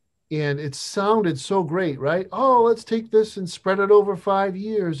 And it sounded so great, right? Oh, let's take this and spread it over 5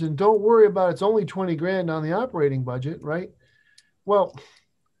 years and don't worry about it. It's only 20 grand on the operating budget, right? Well,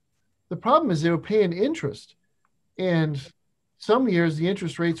 the problem is they were paying interest. And some years the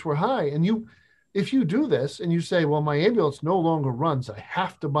interest rates were high. And if you do this and you say, well, my ambulance no longer runs, I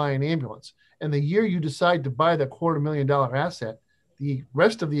have to buy an ambulance. And the year you decide to buy that $250,000 asset, the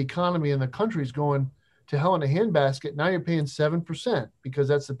rest of the economy in the country is going to hell in a handbasket. Now you're paying 7% because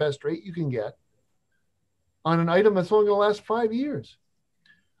that's the best rate you can get on an item that's only going to last 5 years.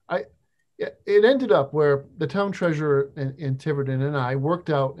 It ended up where the town treasurer in Tiverton and I worked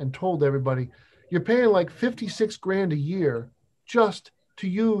out and told everybody, you're paying like 56 grand a year just to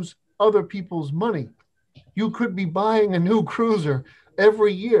use other people's money. You could be buying a new cruiser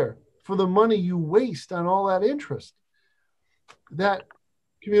every year for the money you waste on all that interest. That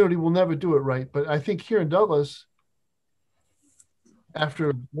community will never do it right. But I think here in Douglas,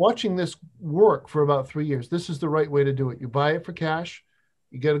 after watching this work for about 3 years, this is the right way to do it. You buy it for cash,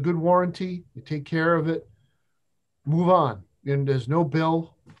 you get a good warranty, you take care of it, move on. And there's no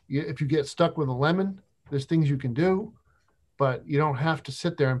bill. If you get stuck with a lemon, there's things you can do, but you don't have to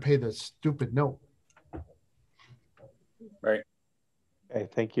sit there and pay the stupid note. Right. Okay,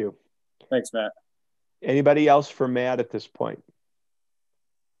 thank you. Thanks, Matt. Anybody else for Matt at this point?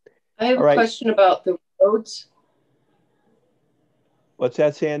 I have a question about the roads. What's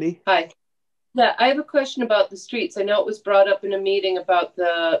that, Sandy? Hi. Yeah, I have a question about the streets. I know it was brought up in a meeting about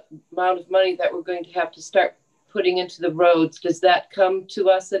the amount of money that we're going to have to start putting into the roads. Does that come to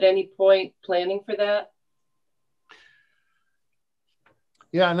us at any point, planning for that?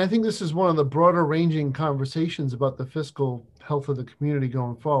 Yeah, and I think this is one of the broader ranging conversations about the fiscal health of the community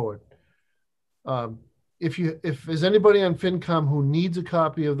going forward. If there's anybody on FinCom who needs a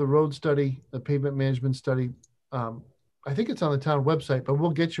copy of the road study, the pavement management study, I think it's on the town website, but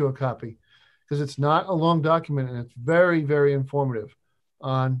we'll get you a copy because it's not a long document and it's very, very informative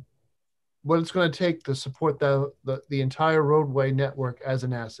on what it's going to take to support the entire roadway network as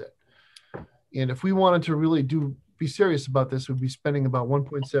an asset. And if we wanted to really be serious about this, we'd be spending about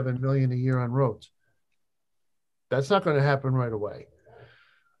 1.7 million a year on roads. That's not going to happen right away.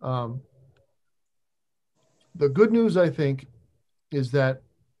 The good news, I think, is that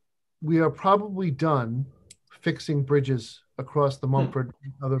we are probably done fixing bridges across the Mumford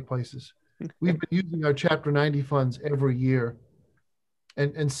and other places. We've been using our Chapter 90 funds every year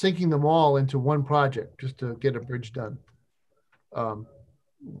and sinking them all into one project just to get a bridge done.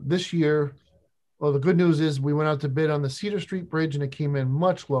 This year, well, the good news is we went out to bid on the Cedar Street Bridge and it came in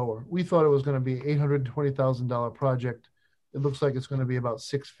much lower. We thought it was going to be an $820,000 project. It looks like it's going to be about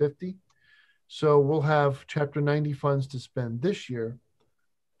 $650,000. So we'll have Chapter 90 funds to spend this year.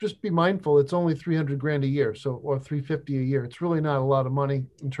 Just be mindful, it's only 300 grand a year, or 350 a year. It's really not a lot of money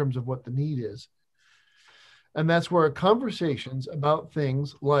in terms of what the need is. And that's where conversations about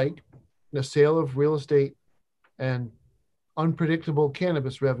things like the sale of real estate and unpredictable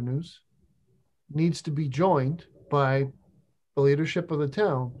cannabis revenues needs to be joined by the leadership of the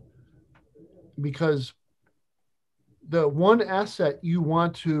town, because the one asset you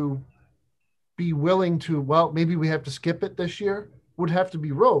want to be willing to, well, maybe we have to skip it this year, would have to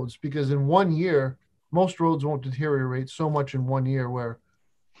be roads, because in 1 year, most roads won't deteriorate so much in 1 year where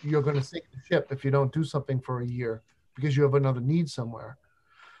you're going to sink the ship if you don't do something for a year because you have another need somewhere.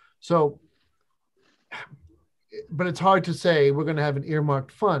 So, but it's hard to say we're going to have an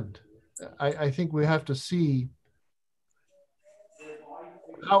earmarked fund. I think we have to see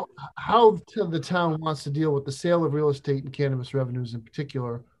how the town wants to deal with the sale of real estate and cannabis revenues in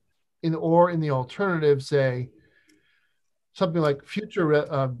particular, or in the alternative, say something like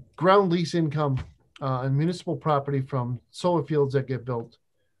future ground lease income and municipal property from solar fields that get built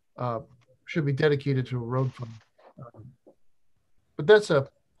should be dedicated to a road fund. But there's a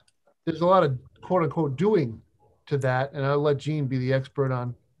lot of quote unquote doing to that, and I'll let Gene be the expert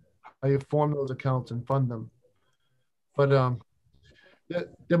on how you form those accounts and fund them. But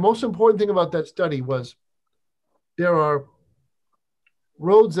the most important thing about that study was there are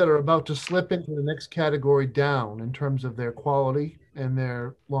roads that are about to slip into the next category down in terms of their quality and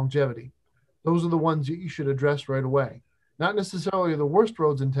their longevity. Those are the ones that you should address right away. Not necessarily the worst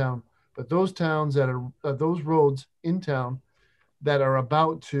roads in town, but those towns that are those roads in town that are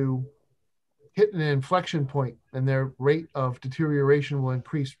about to hit an inflection point and their rate of deterioration will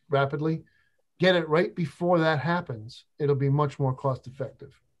increase rapidly. get it right before that happens, it'll be much more cost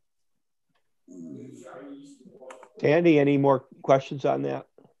effective. Andy, any more questions on that?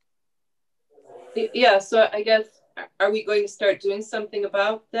 Yeah, so I guess, are we going to start doing something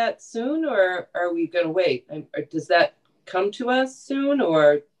about that soon, or are we going to wait? Or does that come to us soon,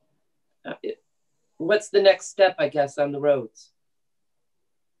 or what's the next step, I guess, on the roads?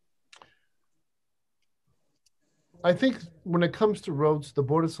 I think when it comes to roads, the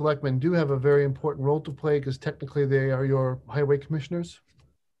Board of Selectmen do have a very important role to play because technically they are your highway commissioners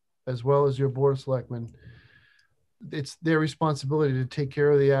as well as your Board of Selectmen. It's their responsibility to take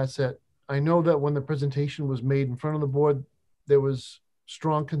care of the asset. I know that when the presentation was made in front of the board, there was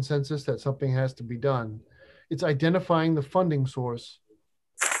strong consensus that something has to be done. It's identifying the funding source.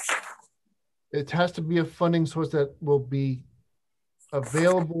 It has to be a funding source that will be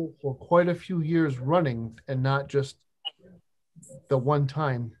available for quite a few years running and not just the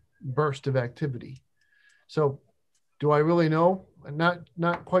one-time burst of activity. So do I really know? I'm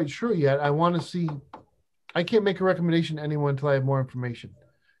not quite sure yet. I want to see, I can't make a recommendation to anyone until I have more information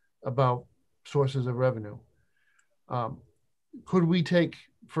about sources of revenue. Could we take,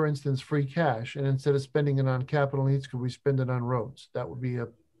 for instance, free cash, and instead of spending it on capital needs, could we spend it on roads? That would be a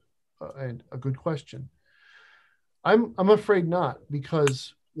good question. I'm afraid not,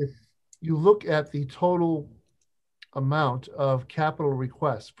 because if you look at the total amount of capital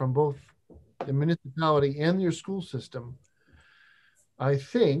requests from both the municipality and your school system, I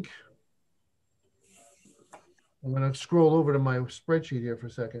think, I'm going to scroll over to my spreadsheet here for a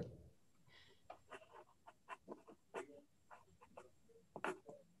second.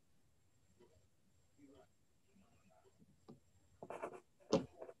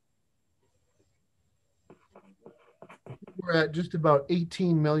 We're at just about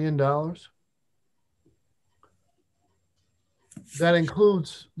 $18 million. That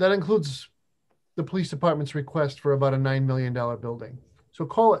includes the police department's request for about a $9 million building. So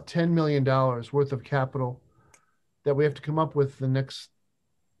call it $10 million worth of capital that we have to come up with the next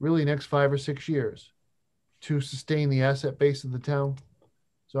 5 or 6 years to sustain the asset base of the town.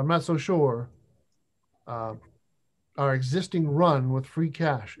 So I'm not so sure our existing run with free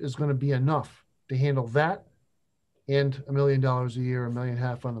cash is going to be enough to handle that and $1 million a year, $1.5 million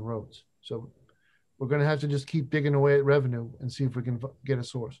on the roads. So we're going to have to just keep digging away at revenue and see if we can get a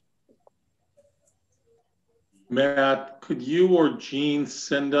source. Matt, could you or Gene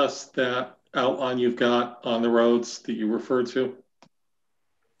send us that outline you've got on the roads that you referred to?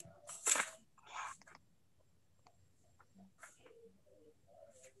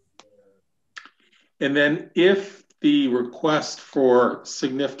 And then if the request for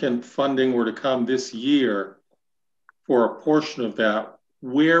significant funding were to come this year for a portion of that,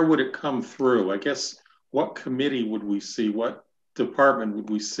 where would it come through? I guess, what committee would we see? What department would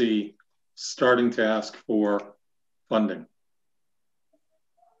we see starting to ask for funding?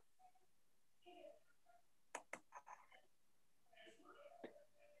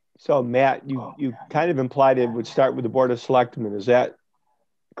 So Matt, you kind of implied it would start with the Board of Selectmen. Is that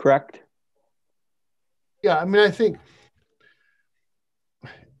correct? Yeah, I mean, I think,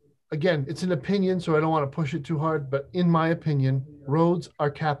 again, it's an opinion, so I don't want to push it too hard, but in my opinion, roads are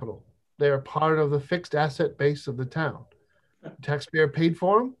capital. They are part of the fixed asset base of the town. The taxpayer paid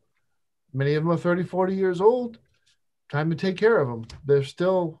for them. Many of them are 30, 40 years old. Time to take care of them. They're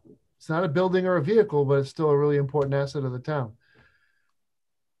still, it's not a building or a vehicle, but it's still a really important asset of the town.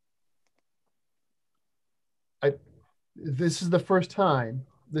 This is the first time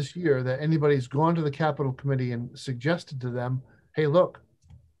this year that anybody's gone to the capital committee and suggested to them, hey, look,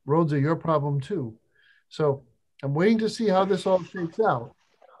 roads are your problem too. So I'm waiting to see how this all shakes out.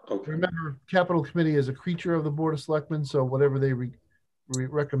 Okay. Remember, capital committee is a creature of the Board of Selectmen, so whatever they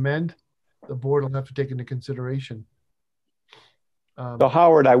recommend, the board will have to take into consideration. So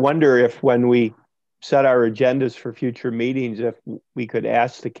Howard, I wonder if when we set our agendas for future meetings, if we could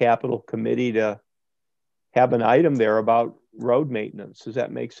ask the capital committee to have an item there about road maintenance. Does that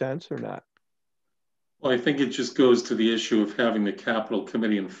make sense or not? Well, I think it just goes to the issue of having the capital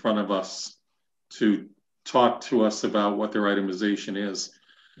committee in front of us to talk to us about what their itemization is.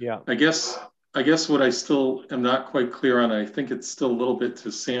 Yeah. I guess what I still am not quite clear on, I think it's still a little bit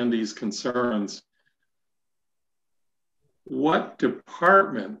to Sandy's concerns. What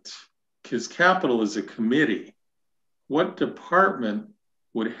department, because capital is a committee, what department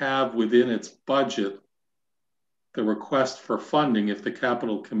would have within its budget the request for funding if the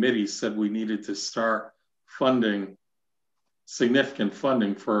capital committee said we needed to start funding, significant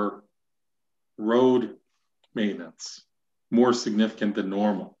funding for road maintenance, more significant than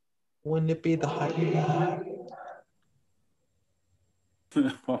normal? Wouldn't it be the highway?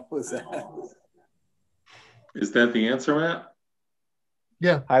 What was that? Is that the answer, Matt?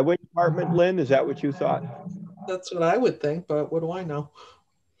 Yeah. Highway Department, Lynn, is that what you thought? That's what I would think, but what do I know?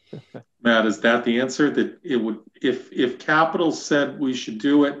 Matt, is that the answer? That it would, if capital said we should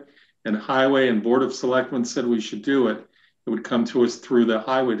do it and highway and board of selectmen said we should do it, it would come to us through the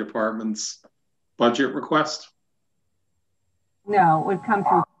highway department's budget request? No, it would come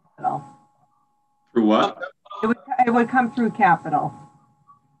through capital. Through what? It would come through capital.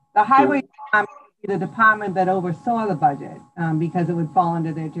 The highway department would be the department that oversaw the budget because it would fall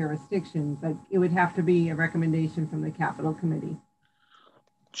under their jurisdiction, but it would have to be a recommendation from the capital committee.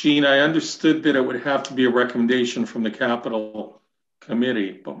 Gene, I understood that it would have to be a recommendation from the capital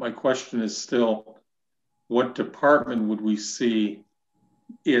committee, but my question is still, what department would we see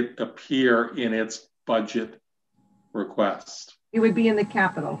it appear in its budget request? It would be in the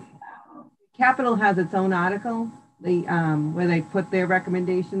capital. Capital has its own article, where they put their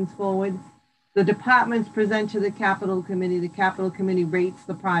recommendations forward. The departments present to the capital committee rates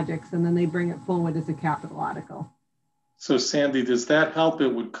the projects, and then they bring it forward as a capital article. So Sandy, does that help?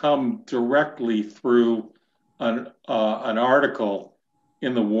 It would come directly through an article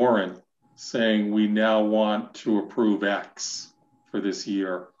in the warrant saying we now want to approve X for this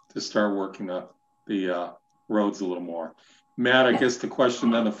year to start working the roads a little more. Matt, I guess the question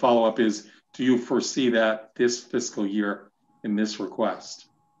then, the follow-up is, do you foresee that this fiscal year in this request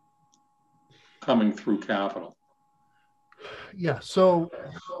coming through capital? Yeah, so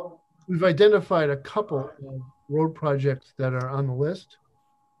we've identified a couple of road projects that are on the list.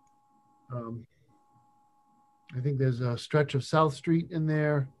 I think there's a stretch of South Street in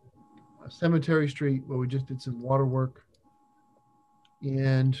there, Cemetery Street, where we just did some water work.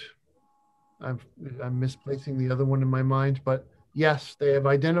 And I'm misplacing the other one in my mind, but yes, they have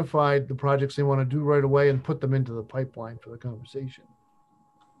identified the projects they want to do right away and put them into the pipeline for the conversation.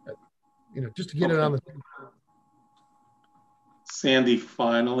 Just to get it on the table. Sandy,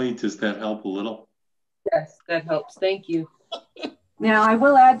 finally, does that help a little? Yes, that helps. Thank you. Now, I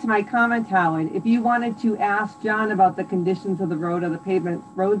will add to my comment, Howard, if you wanted to ask John about the conditions of the road or the pavement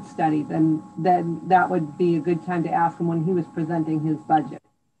road study, then that would be a good time to ask him when he was presenting his budget.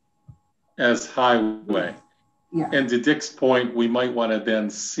 As highway. Yeah. And to Dick's point, we might want to then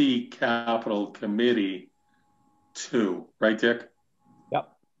see capital committee too, right, Dick? Yep.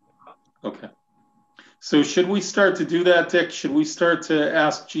 Okay. So should we start to do that, Dick? Should we start to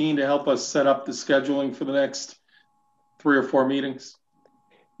ask Gene to help us set up the scheduling for the next 3 or 4 meetings?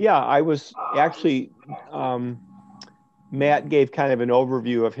 Yeah, I was actually, Matt gave kind of an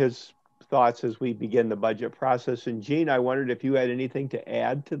overview of his thoughts as we begin the budget process. And Gene, I wondered if you had anything to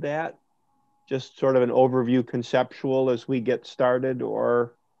add to that? Just sort of an overview conceptual as we get started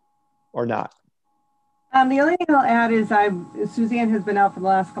or not? The only thing I'll add is Suzanne has been out for the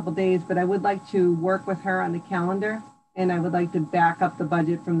last couple of days, but I would like to work with her on the calendar, and I would like to back up the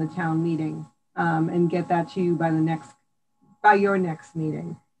budget from the town meeting and get that to you by your next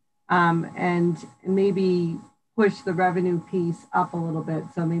meeting, and maybe push the revenue piece up a little bit.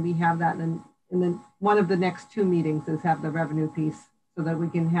 So maybe have that in then one of the next 2 meetings is have the revenue piece so that we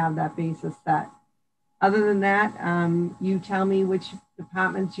can have that basis set. Other than that, you tell me which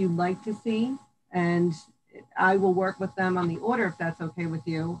departments you'd like to see, and I will work with them on the order if that's okay with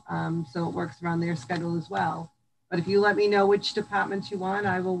you. So it works around their schedule as well. But if you let me know which departments you want,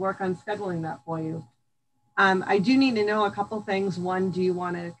 I will work on scheduling that for you. I do need to know a couple things. One, do you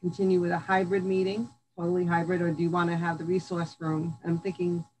want to continue with a hybrid meeting, totally hybrid, or do you want to have the resource room? I'm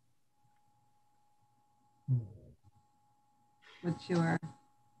thinking, what's your?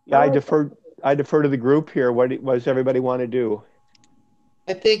 Yeah, I defer to the group here. What does everybody want to do?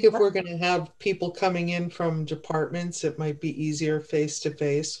 I think if we're going to have people coming in from departments, it might be easier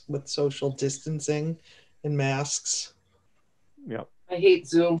face-to-face with social distancing and masks. Yep. I hate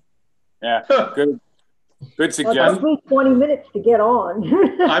Zoom. Yeah, good suggestion. Well, it took me 20 minutes to get on.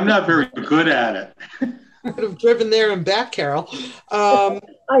 I'm not very good at it. Could have driven there and back, Carol. I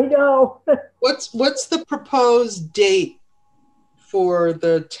know. What's the proposed date for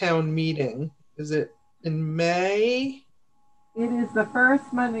the town meeting? Is it in May? It is the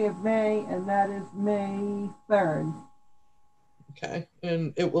first Monday of May, and that is May 3rd. Okay,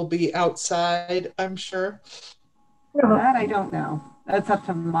 and it will be outside, I'm sure. That I don't know. That's up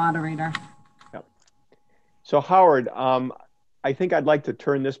to the moderator. Yep. So Howard, I think I'd like to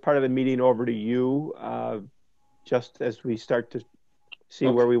turn this part of the meeting over to you, just as we start to see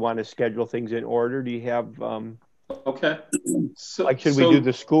where we want to schedule things in order. Do you have? Okay. So, like, should we do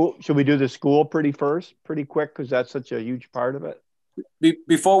the school? Should we do the school pretty quick, because that's such a huge part of it?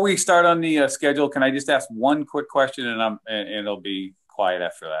 Before we start on the schedule, can I just ask one quick question, and it'll be quiet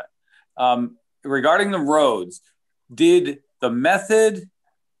after that. regarding the roads, did the method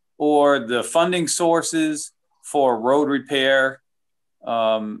or the funding sources for road repair,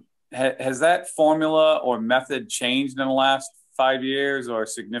 has that formula or method changed in the last 5 years or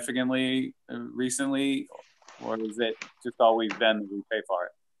significantly recently, or has it just always been that we pay for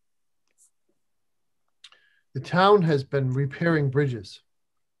it? The town has been repairing bridges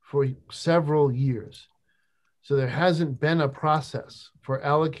for several years. So there hasn't been a process for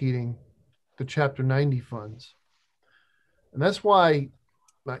allocating the Chapter 90 funds. And that's why,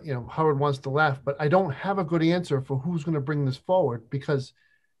 Howard wants to laugh, but I don't have a good answer for who's going to bring this forward because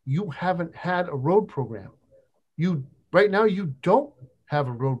you haven't had a road program. Right now, you don't have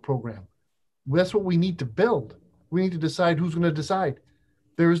a road program. That's what we need to build. We need to decide who's going to decide.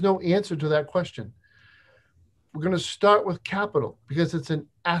 There is no answer to that question. We're going to start with capital because it's an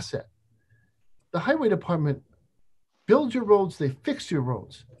asset. The highway department builds your roads, they fix your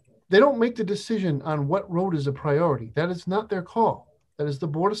roads. They don't make the decision on what road is a priority. That is not their call. That is the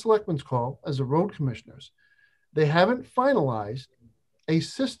Board of Selectmen's call as the road commissioners. They haven't finalized a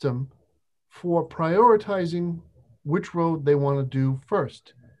system for prioritizing which road they want to do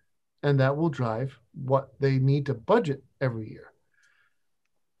first. And that will drive what they need to budget every year.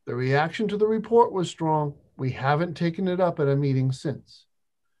 The reaction to the report was strong. We haven't taken it up at a meeting since.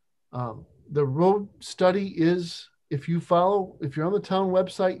 The road study is, if you're on the town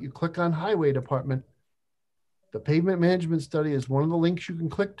website, you click on Highway Department. The pavement management study is one of the links you can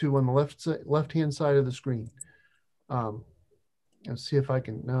click to on the left-hand side of the screen. Let's see if I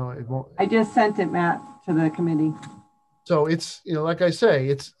can, no, it won't. I just sent it, Matt, to the committee. So it's, like I say,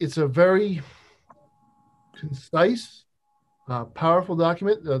 it's a very concise, powerful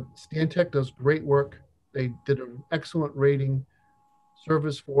document. Stantec does great work. They did an excellent rating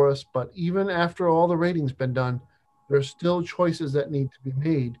service for us, but even after all the rating's been done, there's still choices that need to be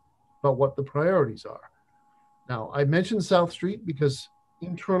made about what the priorities are. Now, I mentioned South Street because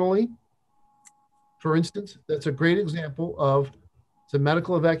internally, for instance, that's a great example of it's a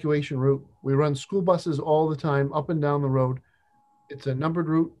medical evacuation route. We run school buses all the time up and down the road. It's a numbered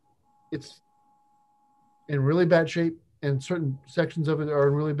route. It's in really bad shape, and certain sections of it are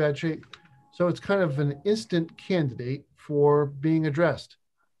in really bad shape. So it's kind of an instant candidate for being addressed.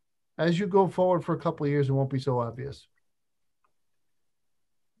 As you go forward for a couple of years, it won't be so obvious.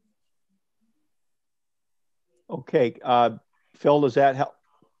 Okay, Phil, does that help?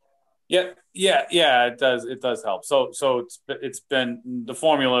 Yeah, it does. It does help. So it's been the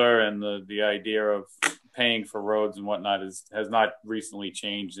formula and the idea of paying for roads and whatnot has not recently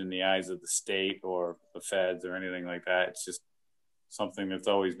changed in the eyes of the state or the feds or anything like that. It's just something that's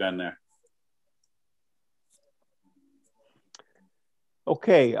always been there.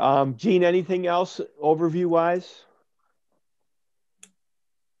 Okay, Gene, anything else overview wise?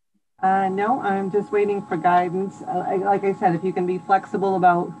 No, I'm just waiting for guidance. Like I said, if you can be flexible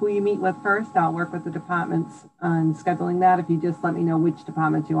about who you meet with first, I'll work with the departments on scheduling that. If you just let me know which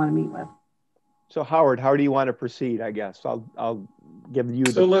departments you want to meet with. So Howard, how do you want to proceed? I guess I'll give you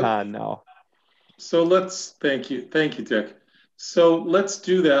the baton now. So thank you, Dick. So let's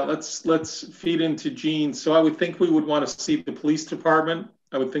do that. Let's feed into Gene. So I would think we would want to see the police department.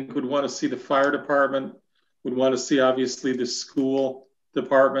 I would think we'd want to see the fire department. We'd want to see obviously the school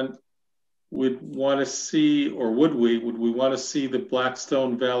department. Would want to see, or would we want to see the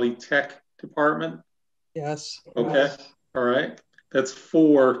Blackstone Valley Tech Department? Yes. Okay. All right. That's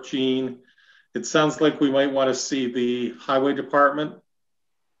 4, Gene. It sounds like we might want to see the Highway Department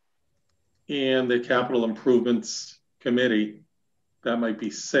and the Capital Improvements Committee. That might be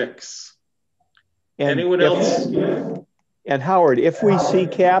 6. And anyone else? And Howard, if we see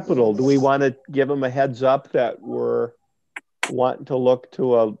capital, do we want to give them a heads up that we're wanting to look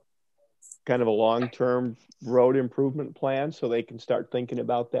to a kind of a long-term road improvement plan so they can start thinking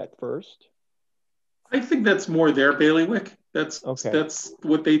about that first? I think that's more their bailiwick. That's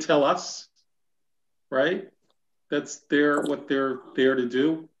what they tell us, right? That's what they're there to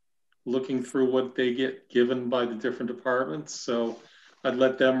do, looking through what they get given by the different departments. So I'd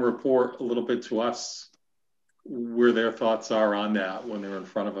let them report a little bit to us where their thoughts are on that when they're in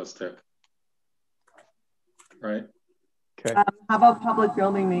front of us, Dick. Right? Okay. How about public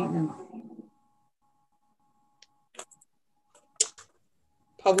building maintenance?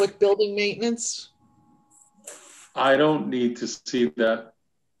 Public building maintenance? I don't need to see that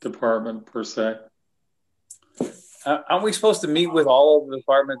department per se. Aren't we supposed to meet with all of the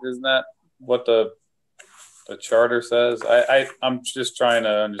departments? Isn't that what the charter says? I'm just trying to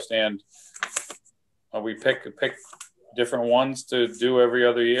understand. Are we pick different ones to do every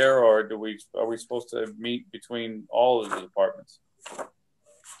other year, or are we supposed to meet between all of the departments?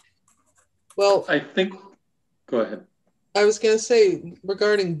 Well, I think, go ahead. I was going to say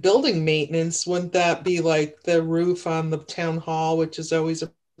regarding building maintenance, wouldn't that be like the roof on the town hall, which is always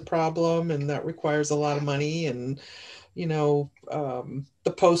a problem and that requires a lot of money, and the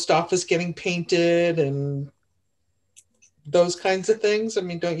post office getting painted and those kinds of things? I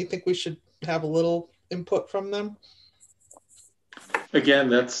mean, don't you think we should have a little input from them?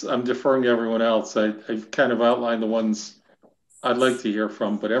 Again, I'm deferring to everyone else. I've kind of outlined the ones I'd like to hear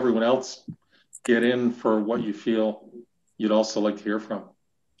from, but everyone else get in for what you feel you'd also like to hear from.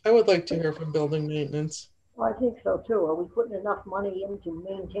 I would like to hear from building maintenance. Well, I think so too. Are we putting enough money into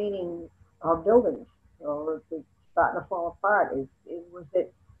maintaining our buildings, or is it starting to fall apart?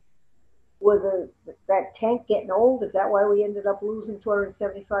 Was that tank getting old? Is that why we ended up losing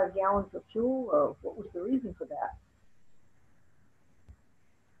 275 gallons of fuel, or what was the reason for that?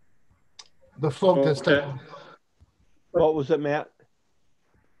 The float got stuck. What was it, Matt?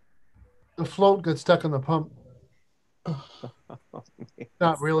 The float got stuck in the pump.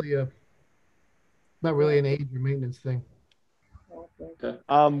 Not really an age or maintenance thing. Okay.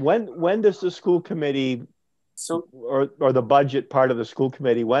 When does the school committee, or the budget part of the school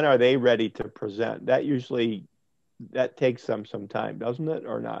committee, when are they ready to present? That takes them some time, doesn't it,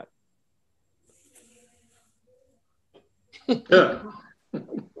 or not?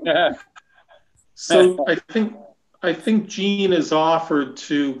 Yeah. So I think Gene has offered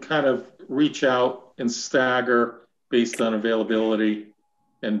to kind of reach out and stagger based on availability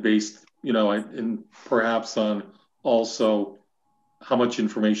and based, and perhaps on also how much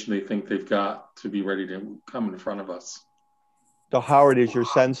information they think they've got to be ready to come in front of us. So Howard, is your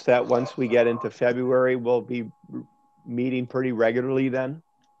sense that once we get into February, we'll be meeting pretty regularly then?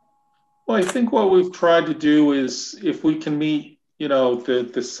 Well, I think what we've tried to do is if we can meet,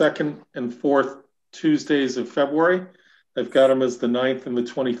 the second and fourth Tuesdays of February, I've got them as the 9th and the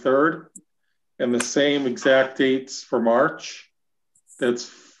 23rd, and the same exact dates for March. That's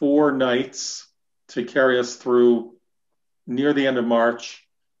 4 nights to carry us through near the end of March.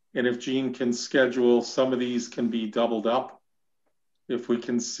 And if Gene can schedule, some of these can be doubled up. If we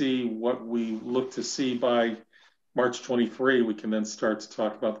can see what we look to see by March 23, we can then start to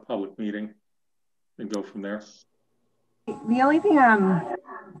talk about the public meeting and go from there. The only thing I'm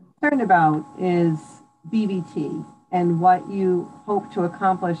concerned about is BBT and what you hope to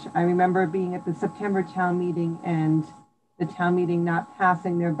accomplish. I remember being at the September town meeting and the town meeting not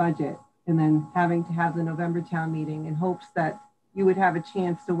passing their budget, and then having to have the November town meeting in hopes that you would have a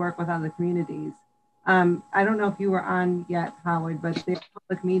chance to work with other communities. I don't know if you were on yet, Howard, but their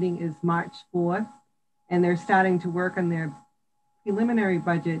public meeting is March 4th, and they're starting to work on their preliminary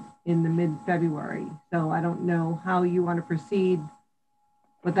budget in the mid-February. So I don't know how you want to proceed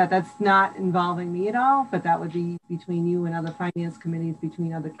with that. That's not involving me at all, but that would be between you and other finance committees,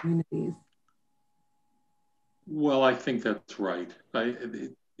 between other communities. Well, I think that's right.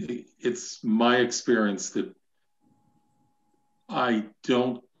 It's my experience that I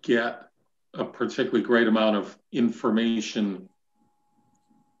don't get a particularly great amount of information.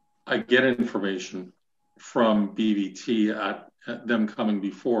 I get information from BVT at them coming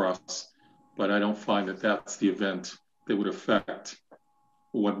before us, but I don't find that that's the event that would affect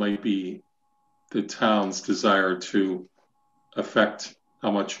what might be the town's desire to affect how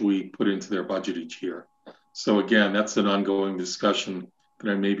much we put into their budget each year. So again, that's an ongoing discussion that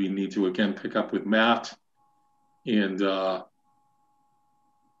I maybe need to again pick up with Matt and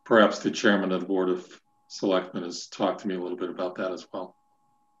perhaps the chairman of the Board of Selectmen has talked to me a little bit about that as well.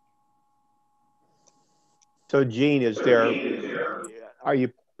 So Gene, are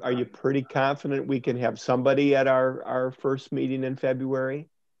you pretty confident we can have somebody at our first meeting in February?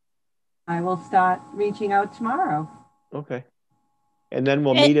 I will start reaching out tomorrow. Okay. And then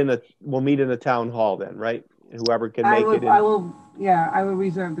we'll meet in the town hall then, right? Whoever can make it. I will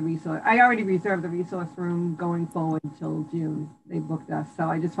reserve the resource. I already reserved the resource room going forward until June. They booked us. So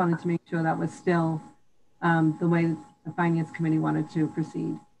I just wanted to make sure that was still the way the finance committee wanted to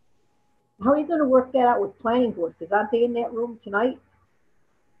proceed. How are you going to work that out with planning board? Because aren't they in that room tonight?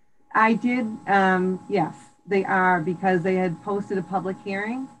 I did, yes, they are, because they had posted a public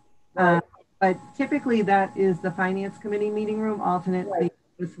hearing. Right. But typically that is the finance committee meeting room, alternately Right.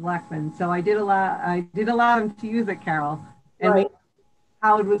 the selectmen. So I did allow them to use it, Carol. And Right.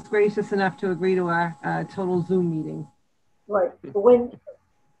 Howard was gracious enough to agree to a total Zoom meeting. Right. But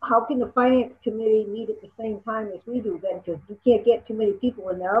how can the finance committee meet at the same time as we do then? Because you can't get too many people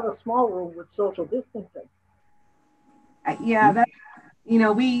in that other small room with social distancing. Yeah, that,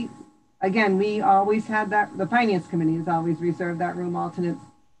 we always had that. The finance committee has always reserved that room alternate,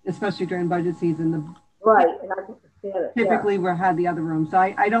 especially during budget season. Right. typically we had the other room. So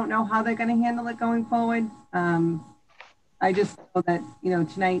I don't know how they're going to handle it going forward. I just know that,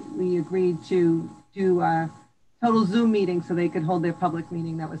 tonight we agreed to do a total Zoom meeting so they could hold their public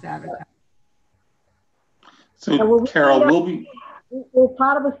meeting that was advertised. So Carol, will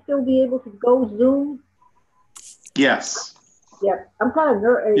part of us still be able to go Zoom? Yes. Yeah, I'm kind of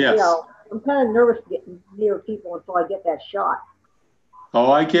nervous. Yes. I'm kind of nervous getting near people until I get that shot.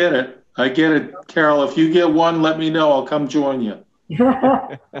 Oh, I get it. Carol, if you get one, let me know. I'll come join you.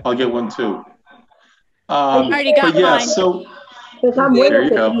 I'll get one too. Already got yeah, mine. So because I'm way there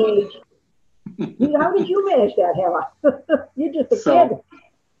up you at go. the age. How did you manage that, Hella? You're just a kid.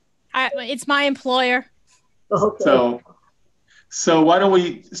 It's my employer. Okay. So why don't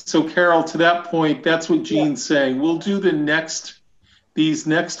we? So Carol, to that point, that's what Jean's saying. We'll do these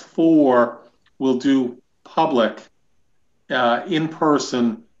next 4. We'll do public, in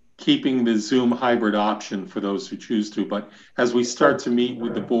person, keeping the Zoom hybrid option for those who choose to. But as we start to meet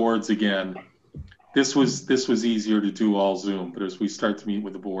with the boards again, this was easier to do all Zoom. But as we start to meet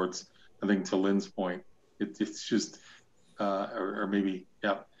with the boards, I think to Lynn's point, it's just, or maybe,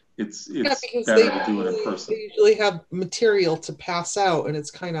 yeah. It's because better to do it in person. They usually have material to pass out, and it's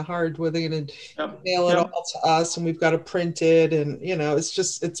kind of hard where they're going to mail it all to us, and we've got to print it, and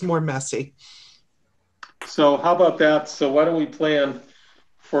it's more messy. So how about that? So why don't we plan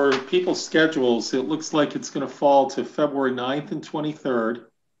for people's schedules? It looks like it's going to fall to February 9th and 23rd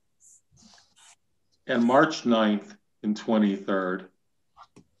and March 9th and 23rd.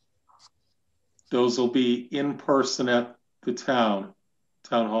 Those will be in person at the town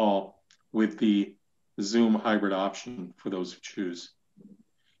hall with the Zoom hybrid option for those who choose.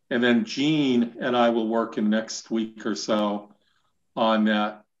 And then Jean and I will work in the next week or so on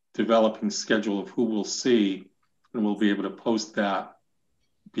that developing schedule of who we'll see, and we'll be able to post that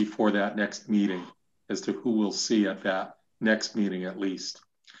before that next meeting as to who we'll see at that next meeting at least.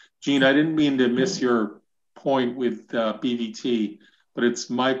 Jean, I didn't mean to miss your point with BVT, but it's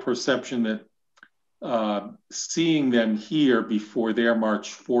my perception that seeing them here before their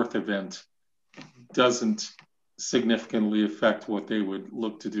March 4th event doesn't significantly affect what they would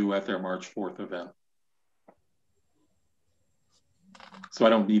look to do at their March 4th event. So I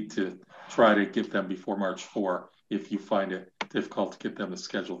don't need to try to get them before March 4 if you find it difficult to get them to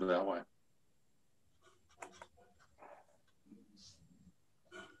schedule that way.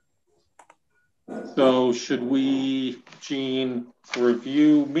 So should we, Jean,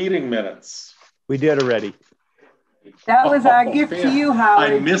 review meeting minutes? We did already. That was our gift to you,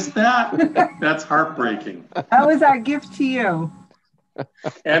 Howard. I missed that? That's heartbreaking. That was our gift to you.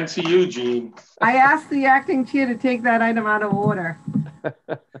 And to you, Jean. I asked the acting chair to take that item out of order.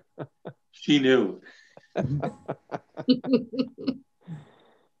 She knew.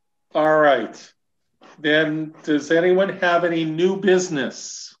 All right. Then does anyone have any new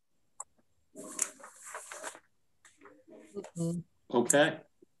business? Okay.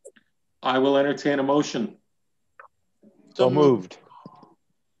 I will entertain a motion. So moved.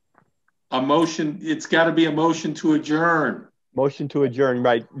 A motion, it's got to be a motion to adjourn. Motion to adjourn,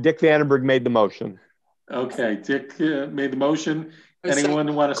 right. Dick Vandenberg made the motion. Okay, Dick made the motion.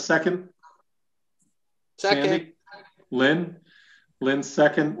 Anyone want a second? Second. Sandy? Lynn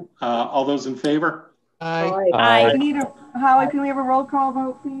second. All those in favor? Aye. Aye. Howard, can we have a roll call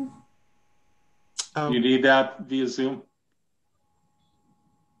vote, please? You need that via Zoom?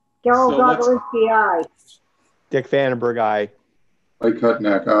 Carol Godlinski, aye. Dick Vandenberg, aye. Mike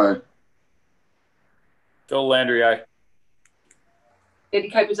Hutnack, aye. Joe Landry, aye.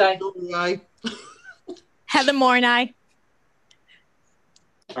 Eddie Kuiper's aye. Aye. Heather Moore and I.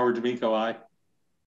 Howard D'Amico, aye.